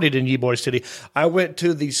I've partied in Ybor City. I went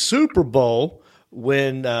to the Super Bowl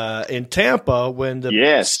when in Tampa when the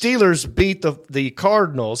Steelers beat the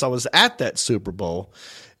Cardinals. I was at that Super Bowl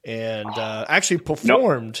and actually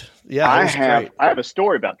performed. Yeah, I have a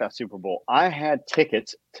story about that Super Bowl. I had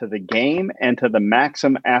tickets to the game and to the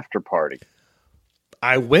Maxim after party.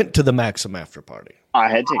 I went to the Maxim after party. I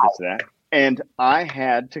had tickets to that. And I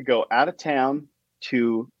had to go out of town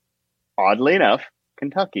to, oddly enough,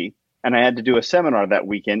 Kentucky. And I had to do a seminar that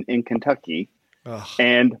weekend in Kentucky. Ugh.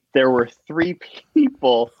 And there were 3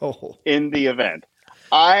 people in the event.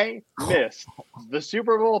 I missed the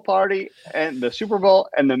Super Bowl party and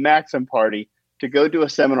the Maxim party to go do a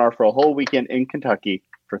seminar for a whole weekend in Kentucky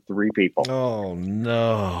for 3 people. Oh,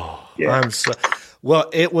 no. Yeah. Well,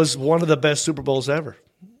 it was one of the best Super Bowls ever.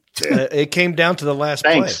 It came down to the last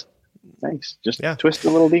play. Thanks. Just twist a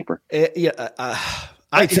little deeper.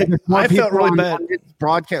 I felt really bad.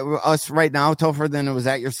 Broadcast us right now, Topher, than it was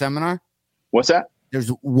at your seminar. What's that? There's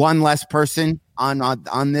one less person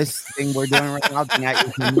on this thing we're doing right now than at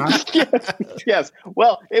your seminar. Yes.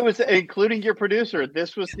 Well, it was including your producer.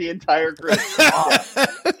 This was the entire group.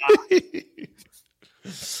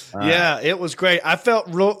 Yeah, it was great. I felt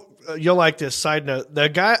real. You'll like this. Side note: the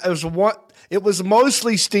guy it was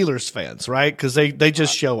mostly Steelers fans, right? Because they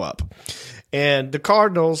just show up, and the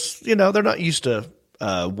Cardinals, they're not used to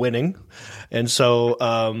winning. And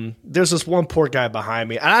so there's this one poor guy behind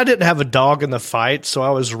me. And I didn't have a dog in the fight, so I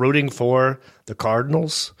was rooting for the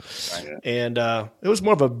Cardinals. Right. And it was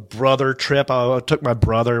more of a brother trip. I took my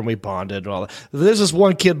brother and we bonded and all that. There's this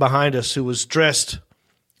one kid behind us who was dressed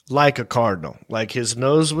like a Cardinal. Like his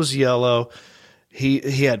nose was yellow. He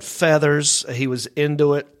had feathers. He was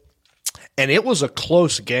into it. And it was a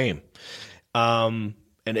close game. And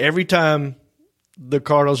every time the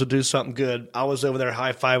Cardinals would do something good, I was over there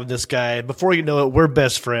high-fiving this guy. Before you know it, we're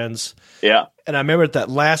best friends. Yeah. And I remember at that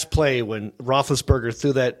last play when Roethlisberger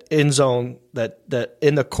threw that end zone, that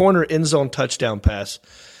in the corner end zone touchdown pass,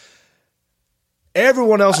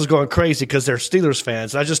 everyone else was going crazy because they're Steelers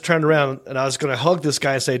fans. And I just turned around and I was going to hug this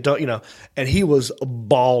guy and say, don't, and he was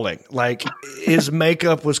bawling. Like his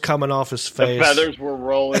makeup was coming off his face. The feathers were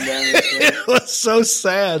rolling down his face. It was so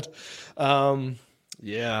sad.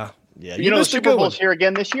 Yeah. The Super Bowl's here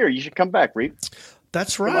again this year. You should come back, Reed.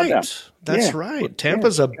 That's right. That's right.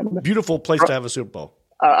 Tampa's a beautiful place to have a Super Bowl.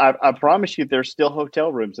 I promise you there's still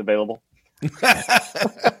hotel rooms available.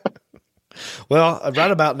 Well, right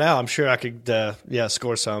about now, I'm sure I could,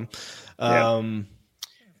 score some.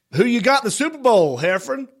 Who you got in the Super Bowl,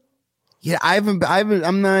 Heffron? Yeah, I'm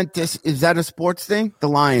not. Is that a sports thing? The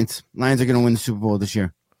Lions. Lions are going to win the Super Bowl this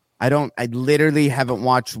year. I literally haven't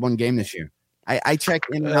watched one game this year. I checked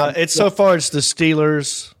in. It's so far it's the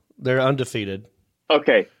Steelers. They're undefeated.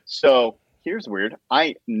 Okay, so here's weird.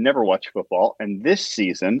 I never watch football, and this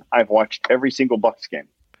season I've watched every single Bucs game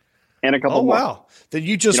and a couple more. Oh wow! Then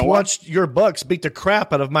you just watched your Bucs beat the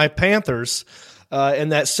crap out of my Panthers in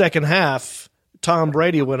that second half. Tom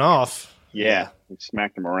Brady went off. Yeah, he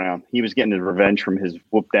smacked him around. He was getting his revenge from his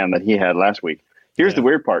whoop down that he had last week. Here's the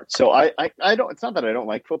weird part. So I don't. It's not that I don't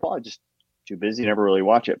like football. I just too busy, never really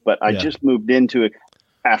watch it. But I just moved into it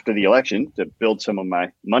after the election to build some of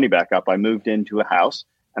my money back up. I moved into a house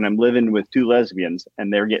and I'm living with two lesbians,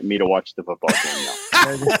 and they're getting me to watch the football game now.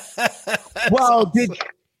 Well, did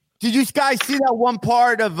you guys see that one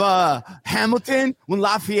part of Hamilton when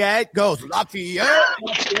Lafayette goes Lafayette,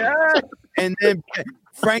 and then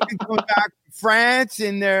Frank is going back to France,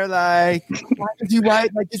 and they're like, why is he right?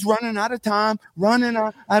 Like, just running out of time,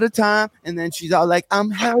 and then she's all like,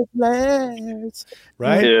 I'm helpless.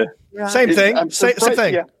 Right? Yeah. Same thing. Same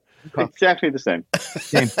thing. Yeah. Exactly the same.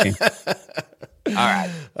 Same thing.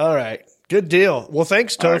 All right. Good deal. Well,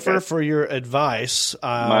 thanks, Topher, for your advice.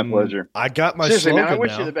 My pleasure. I got my Seriously, slogan man, I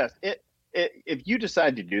wish you the best. If you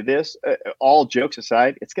decide to do this, all jokes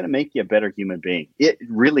aside, it's going to make you a better human being. It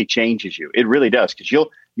really changes you. It really does, because you'll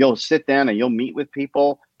sit down and you'll meet with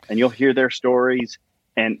people and you'll hear their stories,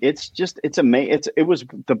 and it's amazing. It was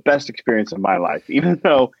the best experience of my life, even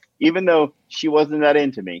though she wasn't that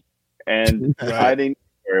into me and I didn't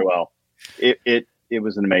very well. It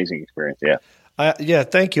was an amazing experience. Yeah.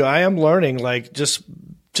 Thank you. I am learning, like, just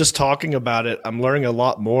talking about it. I'm learning a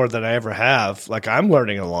lot more than I ever have. Like, I'm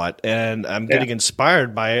learning a lot, and I'm getting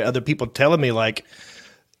inspired by other people telling me, like,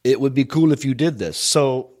 it would be cool if you did this.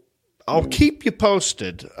 So I'll keep you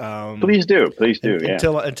posted. Please do.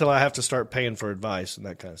 Until I have to start paying for advice and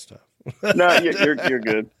that kind of stuff. No, you're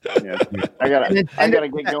good. Yeah. I gotta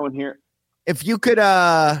get going here. If you could,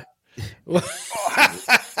 I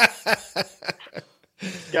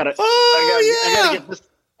gotta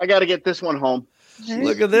get this one home.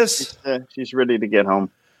 Look at this. She's ready to get home.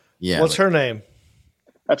 Yeah. What's her name?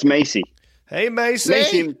 That's Macy. Hey,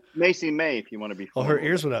 Macy. Macy May, if you want to be. Oh, her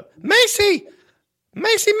ears went up. Macy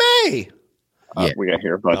May. We got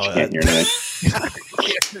here a bunch. You can't hear anything.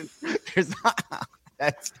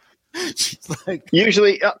 She's like,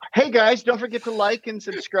 usually, hey guys, don't forget to like and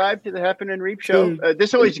subscribe to the Happen and Reap Show.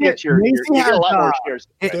 This always gets you get a lot more shares.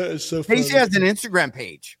 So Macy has an Instagram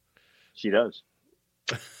page. She does.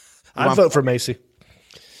 I'd vote for Macy.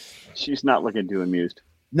 She's not looking too amused.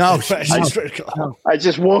 No, I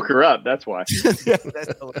just woke her up. That's why.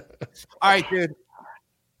 All right, dude.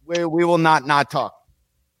 We will not talk.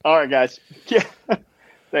 All right, guys. Yeah.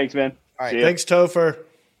 Thanks, man. All right. Thanks, Topher.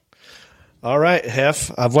 All right,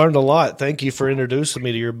 Hef. I've learned a lot. Thank you for introducing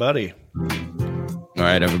me to your buddy. All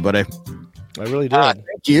right, everybody. I really did.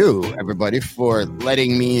 Thank you, everybody, for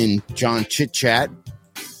letting me and John chit-chat.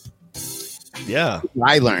 Yeah.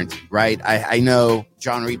 I learned, right? I know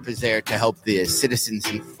John Reap is there to help the citizens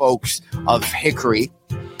and folks of Hickory.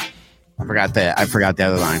 I forgot the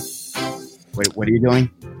other line. Wait, what are you doing?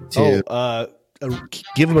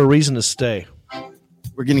 Give them a reason to stay.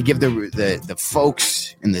 We're going to give the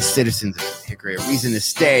folks and the citizens of Hickory a reason to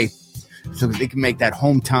stay so that they can make that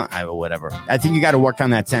hometown or whatever. I think you got to work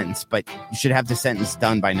on that sentence, but you should have the sentence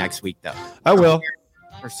done by next week, though. I will.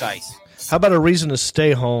 Precise. How about a reason to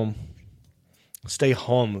stay home? Stay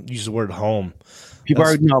home. Use the word home.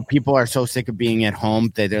 People are so sick of being at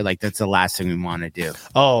home that they're like, that's the last thing we want to do.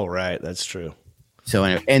 Oh, right. That's true. So,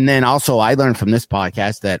 anyway, and then also I learned from this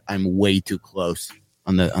podcast that I'm way too close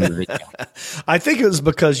on the video. I think it was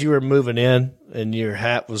because you were moving in and your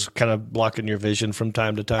hat was kind of blocking your vision from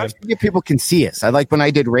time to time. People can see us. I like when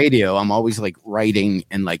I did radio, I'm always like writing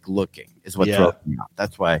and like looking is what throws me out.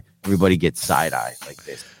 That's why everybody gets side eye like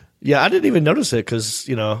this. Yeah, I didn't even notice it because,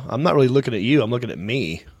 I'm not really looking at you. I'm looking at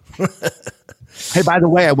me. Hey, by the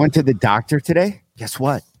way, I went to the doctor today. Guess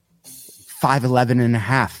what? 5'11 and a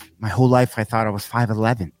half. My whole life, I thought I was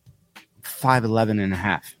 5'11. 5'11 and a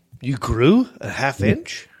half. You grew a half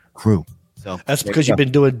inch? Grew. So that's because you've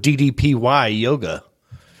been doing DDPY yoga.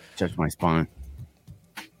 Touch my spine.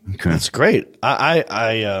 Okay. That's great.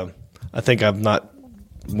 I think I've not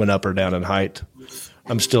went up or down in height.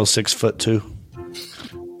 I'm still 6'2".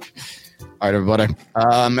 All right, everybody.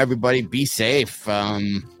 Everybody be safe.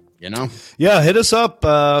 Yeah, hit us up.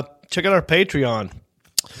 Check out our Patreon.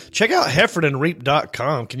 Check out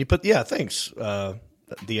heffernandreap.com. Can you put, thanks,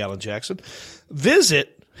 D. Allen Jackson.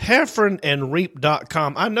 Visit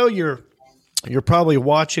heffernandreap.com. I know you're probably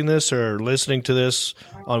watching this or listening to this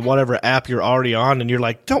on whatever app you're already on, and you're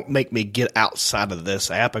like, don't make me get outside of this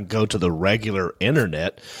app and go to the regular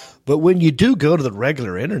internet. But when you do go to the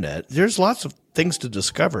regular internet, there's lots of things to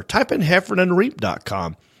discover. Type in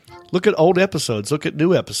heffernandreap.com. Look at old episodes. Look at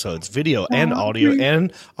new episodes, video and audio,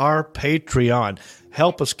 and our Patreon.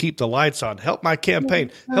 Help us keep the lights on. Help my campaign.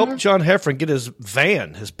 Help John Heffron get his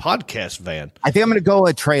van, his podcast van. I think I'm going to go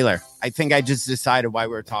a trailer. I think I just decided while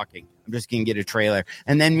we were talking. I'm just going to get a trailer.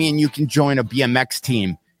 And then me and you can join a BMX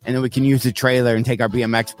team. And then we can use the trailer and take our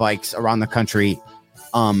BMX bikes around the country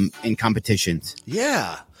in competitions.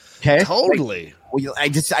 Yeah. Okay. Totally. I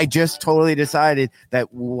just totally decided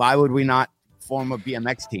that why would we not form a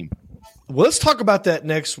BMX team? Well, let's talk about that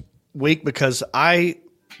next week because I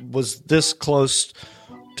was this close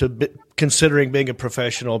to considering being a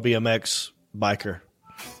professional BMX biker.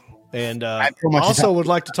 And also would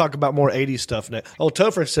like to talk about more 80s stuff now. Oh,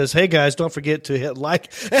 Topher says, hey, guys, don't forget to hit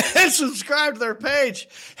like and subscribe to their page.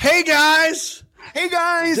 Hey, guys. Hey,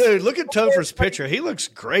 guys. Dude, look at Topher's picture. He looks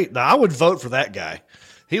great. Now, I would vote for that guy.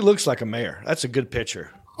 He looks like a mayor. That's a good picture.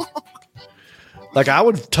 Like, I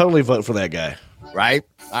would totally vote for that guy. Right?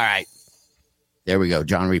 All right. There we go.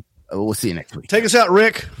 John Reap. We'll see you next week. Take us out,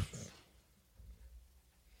 Rick.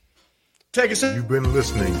 Take us out. You've been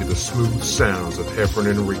listening to the smooth sounds of Heffron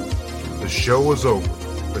and Reap. The show is over,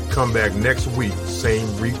 but come back next week,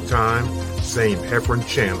 same Reap time, same Heffron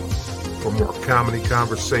channel, for more comedy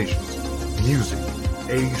conversations, music,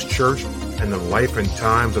 80s church, and the life and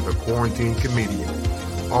times of the quarantine comedian.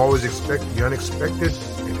 Always expect the unexpected,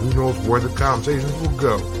 and who knows where the conversations will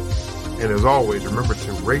go. And as always, remember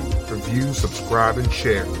to rate, review, subscribe, and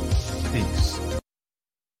share. Peace.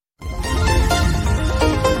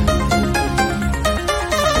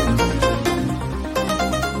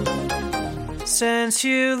 Since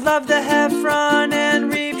you love the Heffron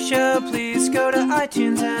and Reap show, please go to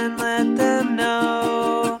iTunes and let them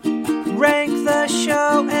know. Rank the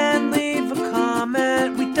show and leave a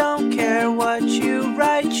comment. We don't care what you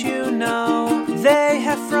write, you know. They,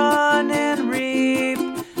 Heffron and Reap,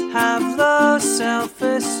 have low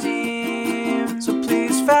self-esteem. So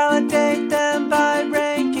please validate them by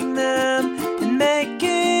ranking them and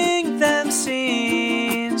making them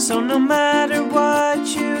seen. So no matter what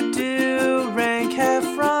you do, rank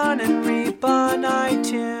Heffron and Reap on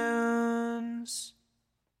iTunes.